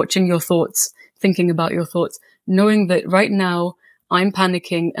metacognition, watching your thoughts, thinking about your thoughts, knowing that right now I'm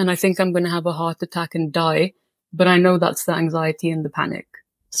panicking and I think I'm going to have a heart attack and die, but I know that's the anxiety and the panic.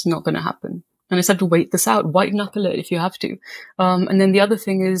 It's not going to happen. And I just have to wait this out, white knuckle it if you have to. And then the other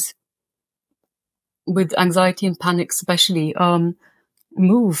thing is, with anxiety and panic especially,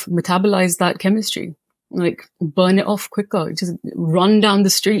 metabolize that chemistry. Like, burn it off quicker. Just run down the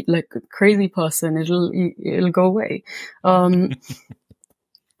street like a crazy person. It'll go away. And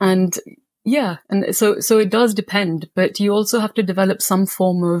yeah, and so it does depend, but you also have to develop some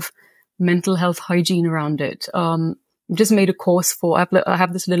form of mental health hygiene around it. Just made a course I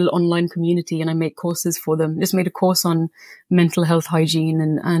have this little online community and I make courses for them. Just made a course on mental health hygiene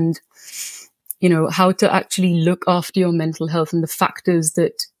and you know, how to actually look after your mental health and the factors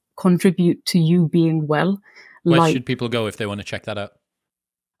that contribute to you being well. Where should people go if they want to check that out?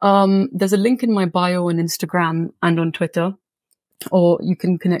 There's a link in my bio on Instagram and on Twitter, or you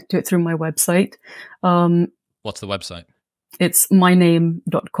can connect to it through my website. What's the website? It's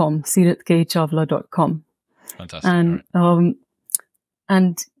myname.com, seerutchawla.com. Fantastic. And, right.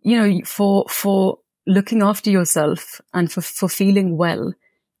 And, you know, for looking after yourself and for feeling well,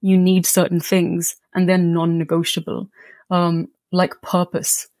 you need certain things, and they're non-negotiable, like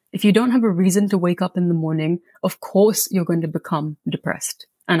purpose. If you don't have a reason to wake up in the morning, of course you're going to become depressed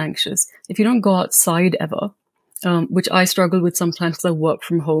and anxious. If you don't go outside ever, which I struggle with sometimes because I work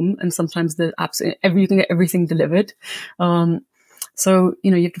from home and sometimes you can get everything delivered. So, you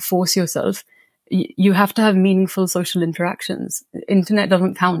know, you have to force yourself. You have to have meaningful social interactions. Internet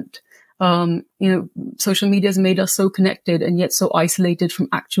doesn't count. You know, social media has made us so connected and yet so isolated from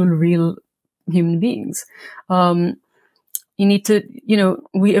actual real human beings. You need to, you know,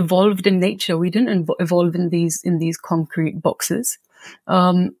 we evolved in nature. We didn't evolve in these concrete boxes.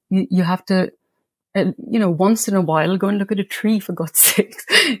 You have to, you know, once in a while, go and look at a tree, for God's sake,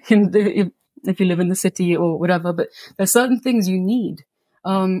 if you live in the city or whatever. But there's certain things you need.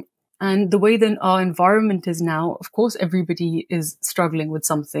 And the way that our environment is now, of course, everybody is struggling with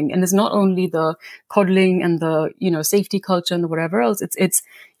something. And it's not only the coddling and the, you know, safety culture and the whatever else. It's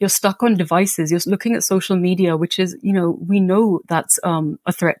you're stuck on devices. You're looking at social media, which is, you know, we know that's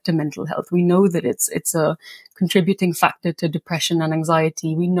a threat to mental health. We know that it's a contributing factor to depression and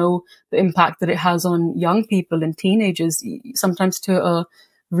anxiety. We know the impact that it has on young people and teenagers, sometimes to a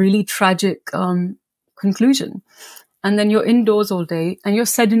really tragic conclusion. And then you're indoors all day and you're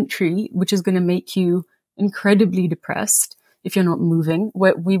sedentary, which is going to make you incredibly depressed if you're not moving.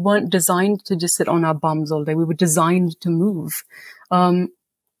 We weren't designed to just sit on our bums all day. We were designed to move. And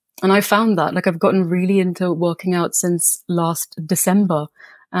I found that, like, I've gotten really into working out since last December.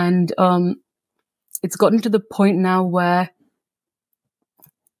 And it's gotten to the point now where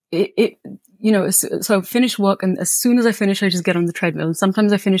you know, so I finish work, and as soon as I finish, I just get on the treadmill. And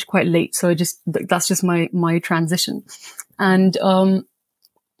sometimes I finish quite late, so that's just my transition. And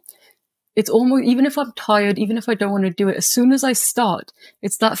it's almost, even if I'm tired, even if I don't want to do it, as soon as I start,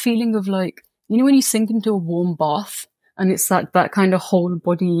 it's that feeling of, like, you know, when you sink into a warm bath, and it's that kind of whole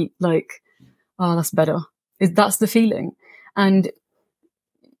body, like, oh, that's better. That's the feeling. And,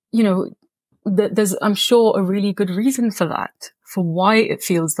 you know, there's, I'm sure, a really good reason for that, for why it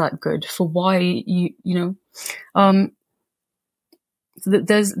feels that good, for why you know,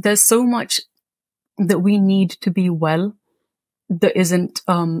 there's so much that we need to be well that isn't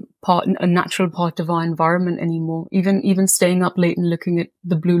a natural part of our environment anymore. Even staying up late and looking at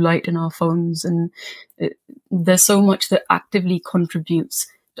the blue light in our phones, and there's so much that actively contributes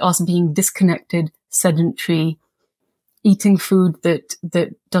to us being disconnected, sedentary, eating food that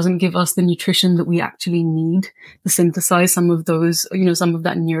doesn't give us the nutrition that we actually need to synthesize some of those, you know, some of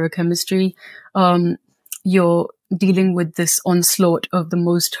that neurochemistry. You're dealing with this onslaught of the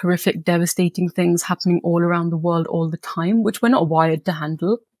most horrific, devastating things happening all around the world all the time, which we're not wired to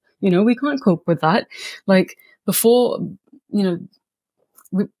handle. You know, we can't cope with that. Like, before, you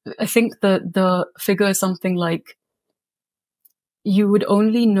know, I think the figure is something like, you would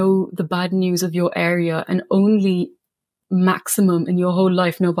only know the bad news of your area and only maximum in your whole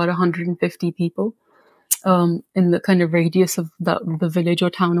life know about 150 people in the kind of radius of the village or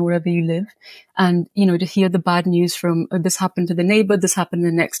town or wherever you live. And, you know, to hear the bad news from this happened to the neighbor, this happened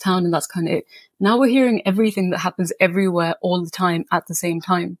in the next town, and that's kind of it. Now we're hearing everything that happens everywhere all the time at the same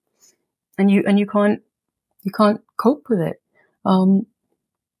time, and you can't cope with it.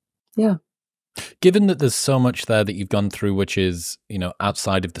 Yeah. Given that there's so much there that you've gone through, which is, you know,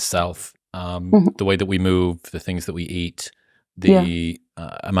 outside of the self, the way that we move, the things that we eat, the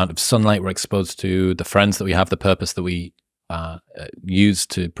amount of sunlight we're exposed to, the friends that we have, the purpose that we use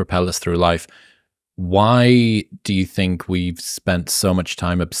to propel us through life. Why do you think we've spent so much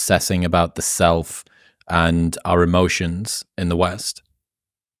time obsessing about the self and our emotions in the West?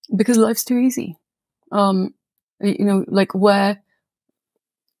 Because life's too easy. Like where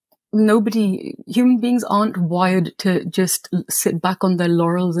human beings aren't wired to just sit back on their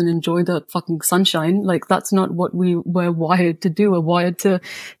laurels and enjoy the fucking sunshine. Like that's not what we're wired to do. We're wired to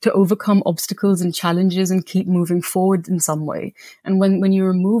overcome obstacles and challenges and keep moving forward in some way. And when you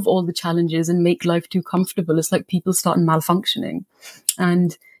remove all the challenges and make life too comfortable, it's like people start malfunctioning.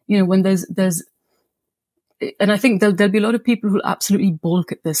 And, when there's and I think there'll be a lot of people who absolutely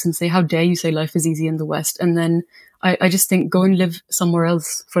balk at this and say, how dare you say life is easy in the West? And then I just think, go and live somewhere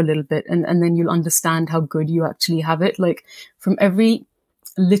else for a little bit. And then you'll understand how good you actually have it. Like from every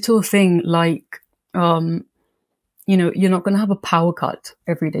little thing, like, you're not going to have a power cut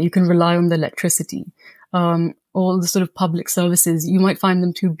every day. You can rely on the electricity. All the sort of public services, you might find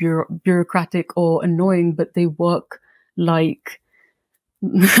them too bureaucratic or annoying, but they work like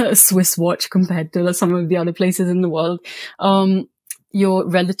a Swiss watch compared to some of the other places in the world. You're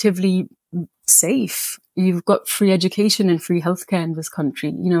relatively safe. You've got free education and free healthcare in this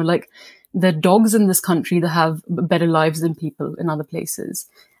country. Like there are dogs in this country that have better lives than people in other places.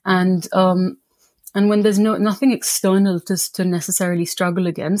 And when there's nothing external to necessarily struggle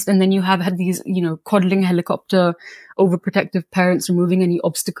against, and then you have had these, coddling helicopter, overprotective parents removing any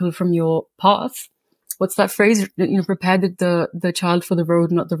obstacle from your path. What's that phrase? Prepare the child for the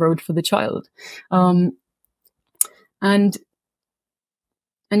road, not the road for the child. And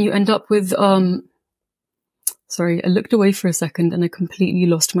you end up with, sorry, I looked away for a second and I completely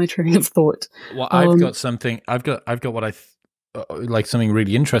lost my train of thought. Well, I've got what like something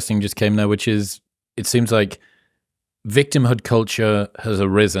really interesting just came there, which is, it seems like victimhood culture has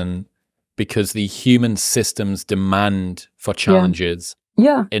arisen because the human system's demand for challenges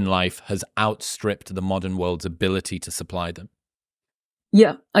in life has outstripped the modern world's ability to supply them.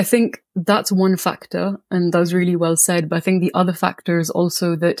 Yeah, I think that's one factor, and that was really well said. But I think the other factor is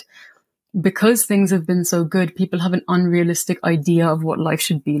also that because things have been so good, people have an unrealistic idea of what life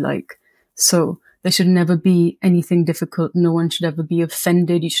should be like. So there should never be anything difficult. No one should ever be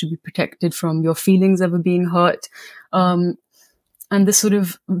offended. You should be protected from your feelings ever being hurt. And this sort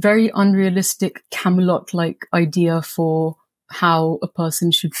of very unrealistic Camelot-like idea for how a person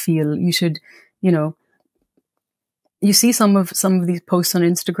should feel. You should, you see some of these posts on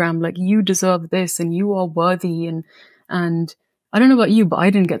Instagram, like, you deserve this and you are worthy. And I don't know about you, but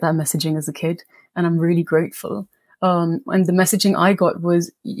I didn't get that messaging as a kid, and I'm really grateful. And the messaging I got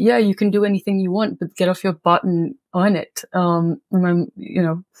was, yeah, you can do anything you want, but get off your butt and earn it. And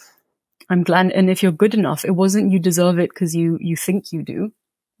I'm glad. And if you're good enough, it wasn't you deserve it because you think you do.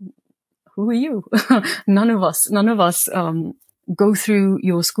 Who are you? None of us go through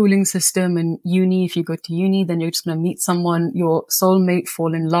your schooling system and uni. If you go to uni, then you're just going to meet someone, your soulmate,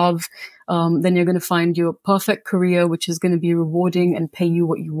 fall in love. Then you're going to find your perfect career, which is going to be rewarding and pay you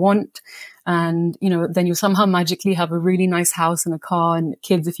what you want. And, then you'll somehow magically have a really nice house and a car and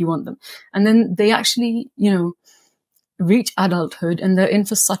kids if you want them. And then they actually, reach adulthood and they're in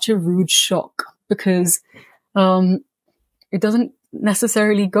for such a rude shock because, it doesn't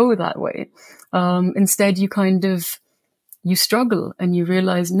necessarily go that way. Instead, you struggle and you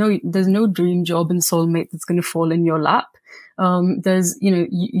realize, no, there's no dream job and soulmate that's going to fall in your lap. There's,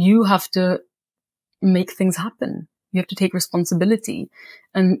 you have to make things happen. You have to take responsibility.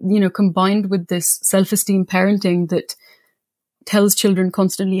 And, combined with this self-esteem parenting that tells children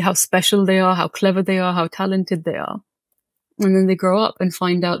constantly how special they are, how clever they are, how talented they are. And then they grow up and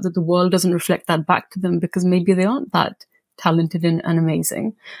find out that the world doesn't reflect that back to them because maybe they aren't that talented and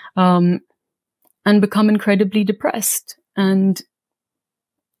amazing, and become incredibly depressed and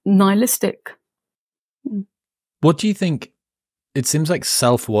nihilistic. What do you think? It seems like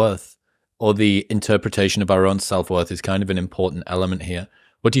self-worth, or the interpretation of our own self-worth, is kind of an important element here.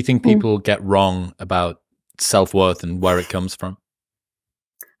 What do you think people get wrong about self-worth and where it comes from?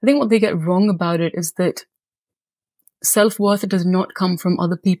 I think what they get wrong about it is that self-worth does not come from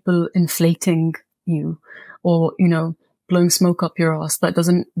other people inflating you or, blowing smoke up your ass. That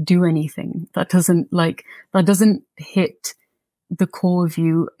doesn't do anything. That doesn't hit the core of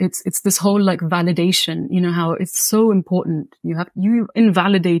you. It's this whole validation, how it's so important. You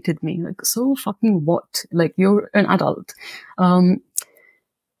invalidated me. Like, so fucking what? Like, you're an adult. And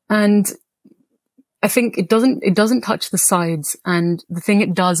I think it doesn't touch the sides. And the thing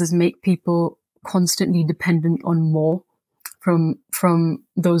it does is make people constantly dependent on more from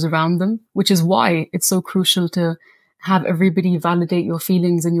those around them, which is why it's so crucial to have everybody validate your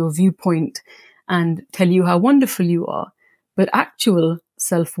feelings and your viewpoint and tell you how wonderful you are. But actual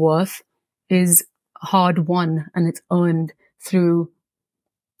self-worth is hard won, and it's earned through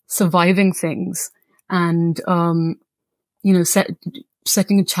surviving things and,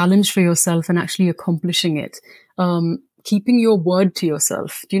 setting a challenge for yourself and actually accomplishing it. Keeping your word to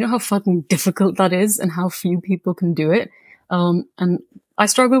yourself. Do you know how fucking difficult that is and how few people can do it? And I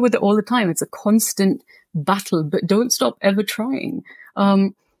struggle with it all the time. It's a constant battle, but don't stop ever trying.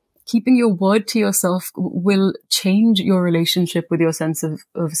 Keeping your word to yourself will change your relationship with your sense of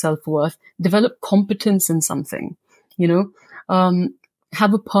self-worth. Develop competence in something,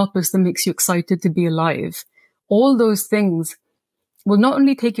 have a purpose that makes you excited to be alive. All those things will not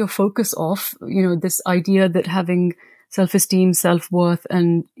only take your focus off, this idea that having self-esteem, self-worth,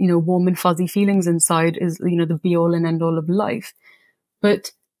 and, warm and fuzzy feelings inside is, the be-all and end-all of life,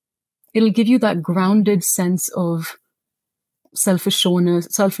 but it'll give you that grounded sense of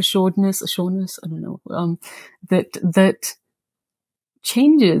self-assuredness, I don't know, that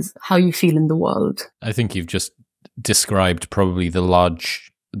changes how you feel in the world. I think you've just described probably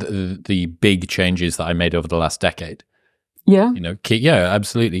the big changes that I made over the last decade. Yeah.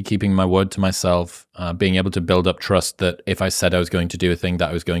 Absolutely. Keeping my word to myself, being able to build up trust that if I said I was going to do a thing, that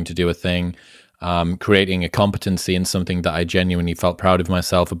I was going to do a thing, creating a competency in something that I genuinely felt proud of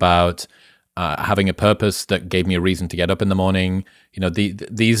myself about, having a purpose that gave me a reason to get up in the morning.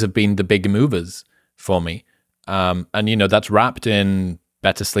 These have been the big movers for me. And that's wrapped in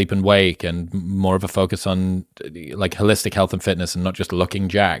better sleep and wake and more of a focus on like holistic health and fitness and not just looking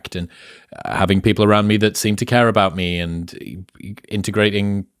jacked, and having people around me that seem to care about me, and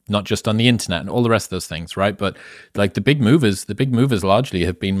integrating not just on the internet and all the rest of those things, right? But like the big movers largely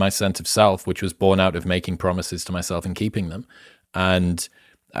have been my sense of self, which was born out of making promises to myself and keeping them. And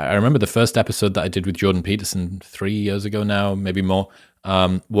I remember the first episode that I did with Jordan Peterson 3 years ago now, maybe more,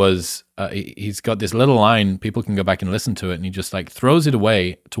 he's got this little line, people can go back and listen to it, and he just like throws it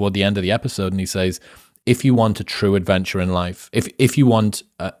away toward the end of the episode, and he says, if you want a true adventure in life, if you want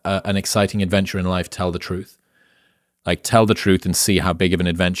an exciting adventure in life, tell the truth. Like, tell the truth and see how big of an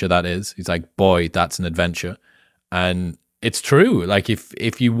adventure that is. He's like, boy, that's an adventure. And it's true. Like,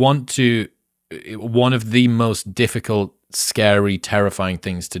 if you want to, one of the most difficult, scary, terrifying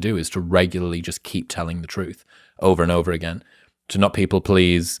things to do is to regularly just keep telling the truth over and over again. To not people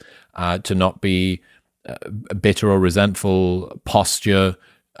please, to not be bitter or resentful posture,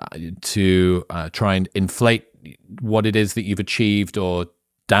 to try and inflate what it is that you've achieved or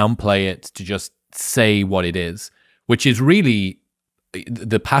downplay it, to just say what it is, which is really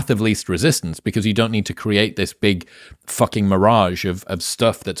the path of least resistance, because you don't need to create this big fucking mirage of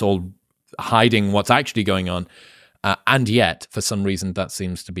stuff that's all hiding what's actually going on. And yet, for some reason, that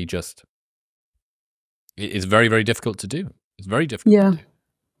seems to be just, it is very, very difficult to do. It's very difficult to do.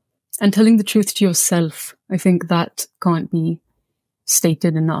 And telling the truth to yourself, I think that can't be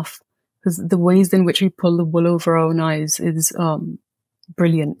stated enough, because the ways in which we pull the wool over our own eyes is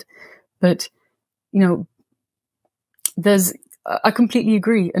brilliant. But, I completely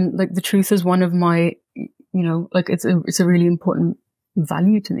agree. And like, the truth is one of my, it's a really important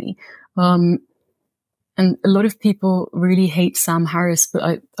value to me. And a lot of people really hate Sam Harris,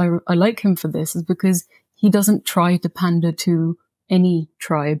 but I like him for this, is because he doesn't try to pander to any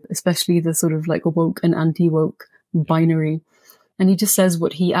tribe, especially the sort of like woke and anti-woke binary. And he just says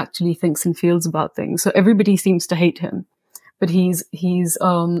what he actually thinks and feels about things. So everybody seems to hate him, but he's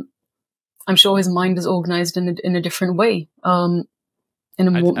I'm sure his mind is organized in a different way. I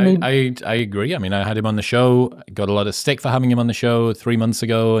agree. I mean, I had him on the show, got a lot of stick for having him on the show 3 months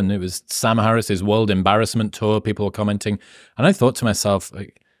ago, and it was Sam Harris's World Embarrassment Tour. People were commenting, and I thought to myself,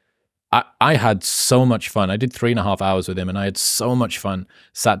 like, I had so much fun. I did 3.5 hours with him, and I had so much fun,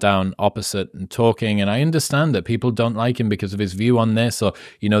 sat down opposite and talking. And I understand that people don't like him because of his view on this, or,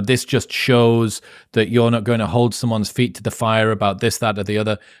 this just shows that you're not going to hold someone's feet to the fire about this, that, or the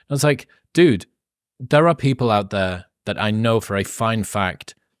other. And I was like, dude, there are people out there that I know for a fine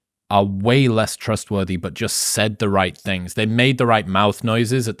fact are way less trustworthy, but just said the right things. They made the right mouth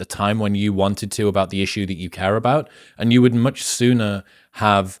noises at the time when you wanted to about the issue that you care about. And you would much sooner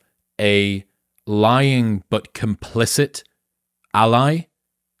have a lying but complicit ally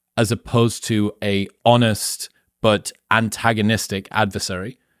as opposed to a honest but antagonistic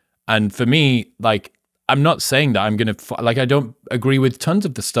adversary. And for me, like, I'm not saying that I'm going to, I don't agree with tons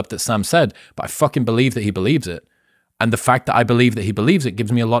of the stuff that Sam said, but I fucking believe that he believes it. And the fact that I believe that he believes it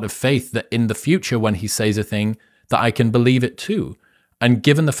gives me a lot of faith that in the future, when he says a thing, that I can believe it too. And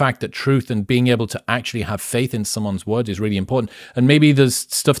given the fact that truth and being able to actually have faith in someone's word is really important. And maybe there's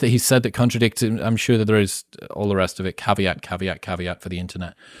stuff that he said that contradicts him. I'm sure that there is all the rest of it. Caveat, caveat, caveat for the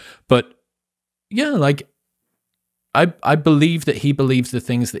internet. But yeah, like, I believe that he believes the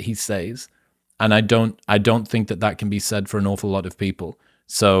things that he says. And I don't think that can be said for an awful lot of people.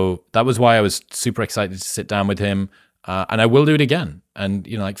 So that was why I was super excited to sit down with him. And I will do it again. And,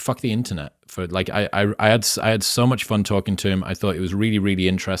 you know, like, fuck the internet. For like, I had so much fun talking to him. I thought it was really, really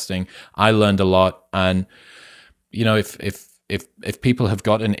interesting. I learned a lot. And, you know, if people have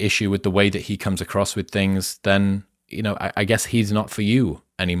got an issue with the way that he comes across with things, then, you know, I guess he's not for you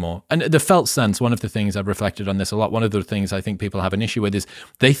anymore. And the felt sense, one of the things I've reflected on this a lot, one of the things I think people have an issue with is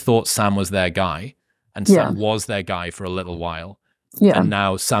they thought Sam was their guy, and Sam was their guy for a little while. Yeah. And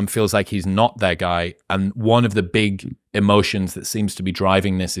now Sam feels like he's not their guy. And one of the big emotions that seems to be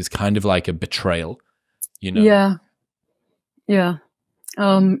driving this is kind of like a betrayal, you know? Yeah. Yeah.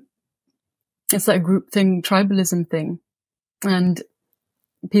 It's like a group thing, tribalism thing. And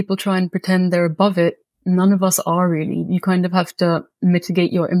people try and pretend they're above it. None of us are really. You kind of have to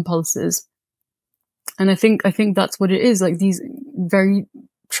mitigate your impulses. And I think that's what it is. Like these very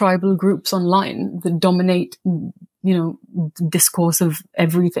tribal groups online that dominate, you know, discourse of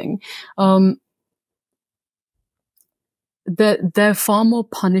everything. They're far more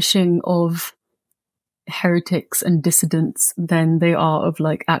punishing of heretics and dissidents than they are of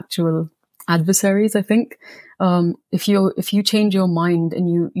like actual adversaries, I think. If you change your mind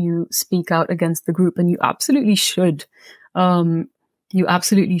and you speak out against the group, and you absolutely should, you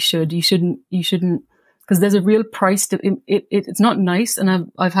shouldn't, because there's a real price to it. It's not nice.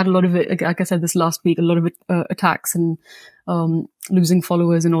 And I've had a lot of it, like I said this last week, a lot of it, attacks and, losing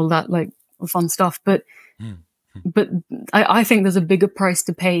followers and all that, like fun stuff. But I think there's a bigger price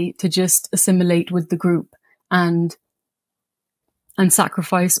to pay to just assimilate with the group and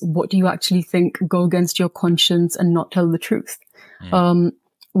sacrifice what you actually think, go against your conscience and not tell the truth.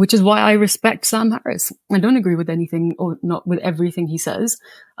 Which is why I respect Sam Harris. I don't agree with anything, or not with everything he says.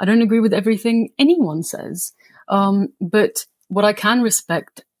 I don't agree with everything anyone says. But what I can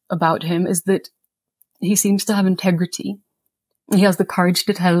respect about him is that he seems to have integrity. He has the courage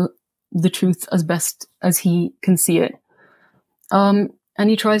to tell the truth as best as he can see it. And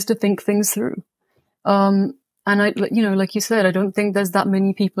he tries to think things through. And I, you know, like you said, I don't think there's that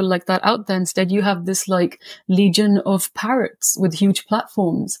many people like that out there. Instead, you have this like legion of parrots with huge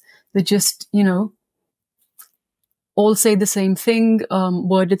platforms that just, you know, all say the same thing,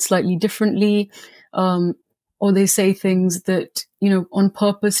 worded slightly differently, or they say things that, you know, on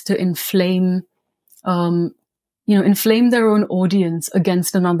purpose to inflame their own audience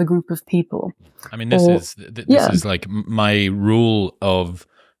against another group of people. I mean, this is like my rule of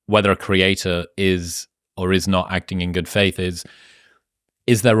whether a creator is or is not acting in good faith is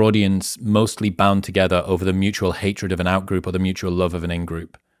their audience mostly bound together over the mutual hatred of an out-group or the mutual love of an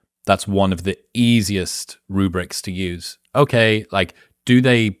in-group? That's one of the easiest rubrics to use. Okay, like, do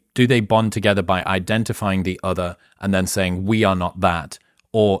they bond together by identifying the other and then saying, we are not that?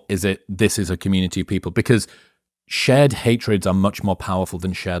 Or is it, this is a community of people? Because shared hatreds are much more powerful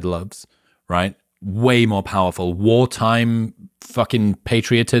than shared loves, right? Way more powerful. Wartime fucking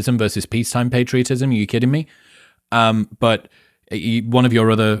patriotism versus peacetime patriotism. Are you kidding me? But one of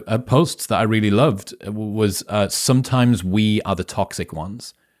your other posts that I really loved was sometimes we are the toxic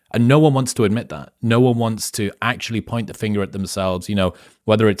ones. And no one wants to admit that. No one wants to actually point the finger at themselves, you know,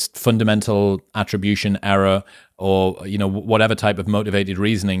 whether it's fundamental attribution error or, you know, whatever type of motivated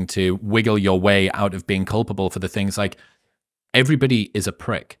reasoning to wiggle your way out of being culpable for the things. Like, everybody is a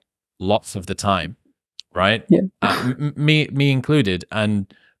prick lots of the time, right? Yeah. Me included.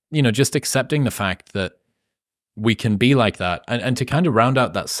 And, you know, just accepting the fact that we can be like that. And to kind of round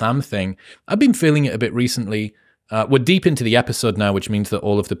out that Sam thing, I've been feeling it a bit recently. We're deep into the episode now, which means that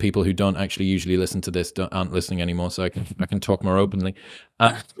all of the people who don't actually usually listen to this aren't listening anymore, so I can talk more openly.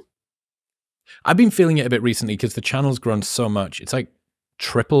 I've been feeling it a bit recently because the channel's grown so much. It's like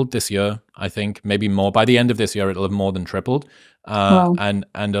tripled this year, I think, maybe more. By the end of this year, it'll have more than tripled. Wow. And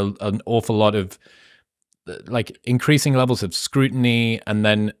an awful lot of like increasing levels of scrutiny, and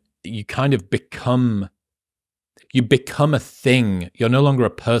then you kind of become a thing. You're no longer a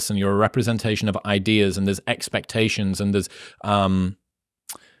person. You're a representation of ideas, and there's expectations, and there's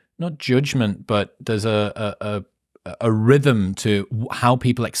not judgment, but there's a rhythm to how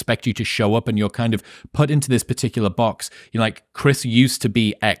people expect you to show up, and you're kind of put into this particular box. You're like, Chris used to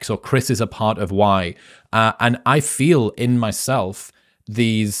be X, or Chris is a part of Y. And I feel in myself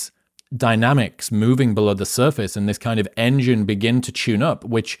these dynamics moving below the surface, and this kind of engine begin to tune up,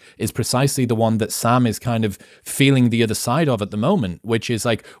 which is precisely the one that Sam is kind of feeling the other side of at the moment, which is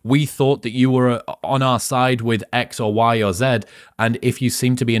like, we thought that you were on our side with X or Y or Z, and if you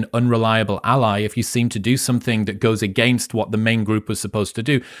seem to be an unreliable ally, if you seem to do something that goes against what the main group was supposed to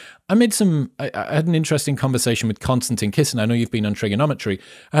do. I had an interesting conversation with Konstantin Kisin. I know you've been on trigonometry.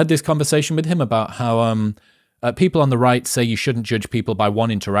 I had this conversation with him about how people on the right say you shouldn't judge people by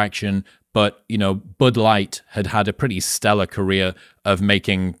one interaction, but, you know, Bud Light had a pretty stellar career of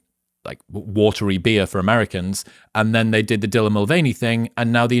making like watery beer for Americans, and then they did the Dylan Mulvaney thing,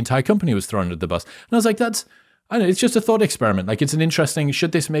 and now the entire company was thrown under the bus. And I was like, I don't know, it's just a thought experiment. Like, it's an interesting,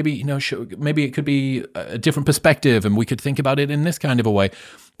 should this maybe, you know, maybe it could be a different perspective and we could think about it in this kind of a way.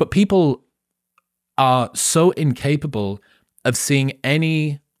 But people are so incapable of seeing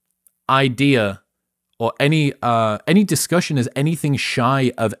any idea or any discussion as anything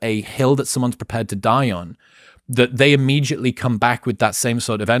shy of a hill that someone's prepared to die on, that they immediately come back with that same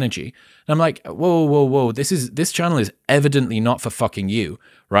sort of energy. And I'm like, whoa, this channel is evidently not for fucking you,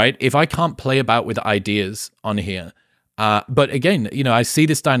 right? If I can't play about with ideas on here, but again, you know, I see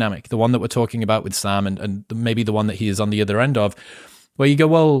this dynamic, the one that we're talking about with Sam and maybe the one that he is on the other end of, where you go,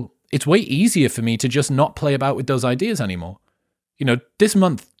 well, it's way easier for me to just not play about with those ideas anymore. You know, this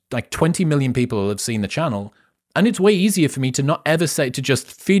month, like 20 million people have seen the channel. And it's way easier for me to not ever say, to just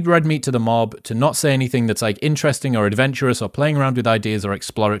feed red meat to the mob, to not say anything that's like interesting or adventurous or playing around with ideas or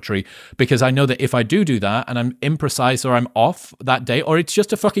exploratory, because I know that if I do that and I'm imprecise or I'm off that day, or it's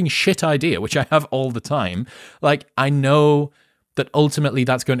just a fucking shit idea, which I have all the time, like I know that ultimately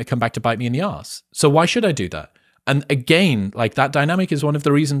that's going to come back to bite me in the arse. So why should I do that? And again, like that dynamic is one of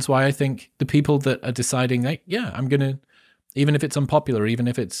the reasons why I think the people that are deciding, like, yeah, I'm going to, even if it's unpopular, even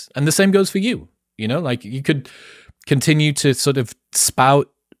if it's, and the same goes for you. You know, like you could continue to sort of spout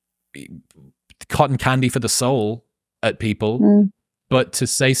cotton candy for the soul at people, but to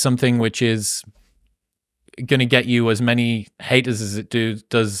say something which is going to get you as many haters as it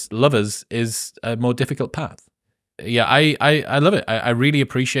does lovers is a more difficult path. Yeah, I love it. I really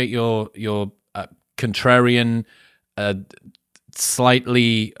appreciate your contrarian,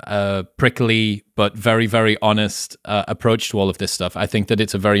 slightly prickly but very, very honest approach to all of this stuff. I think that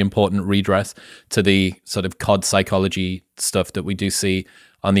it's a very important redress to the sort of COD psychology stuff that we do see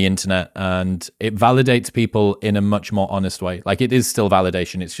on the internet, and it validates people in a much more honest way. Like, it is still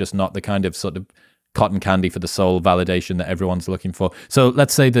validation, it's just not the kind of sort of cotton candy for the soul validation that everyone's looking for. So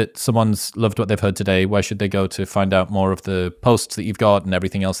let's say that someone's loved what they've heard today. Where should they go to find out more of the posts that you've got and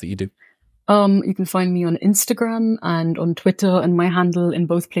everything else that you do? You can find me on Instagram and on Twitter, and my handle in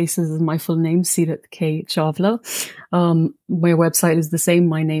both places is my full name, Seerut Chawla. My website is the same,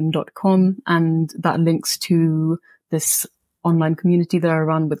 myname.com, and that links to this online community that I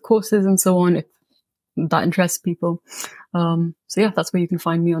run with courses and so on, if that interests people. So yeah, that's where you can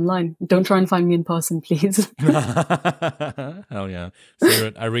find me online. Don't try and find me in person, please. Hell yeah.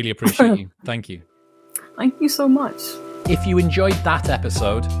 Seerut, I really appreciate you. Thank you. Thank you so much. If you enjoyed that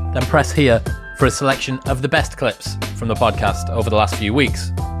episode, then press here for a selection of the best clips from the podcast over the last few weeks.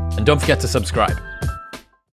 And don't forget to subscribe.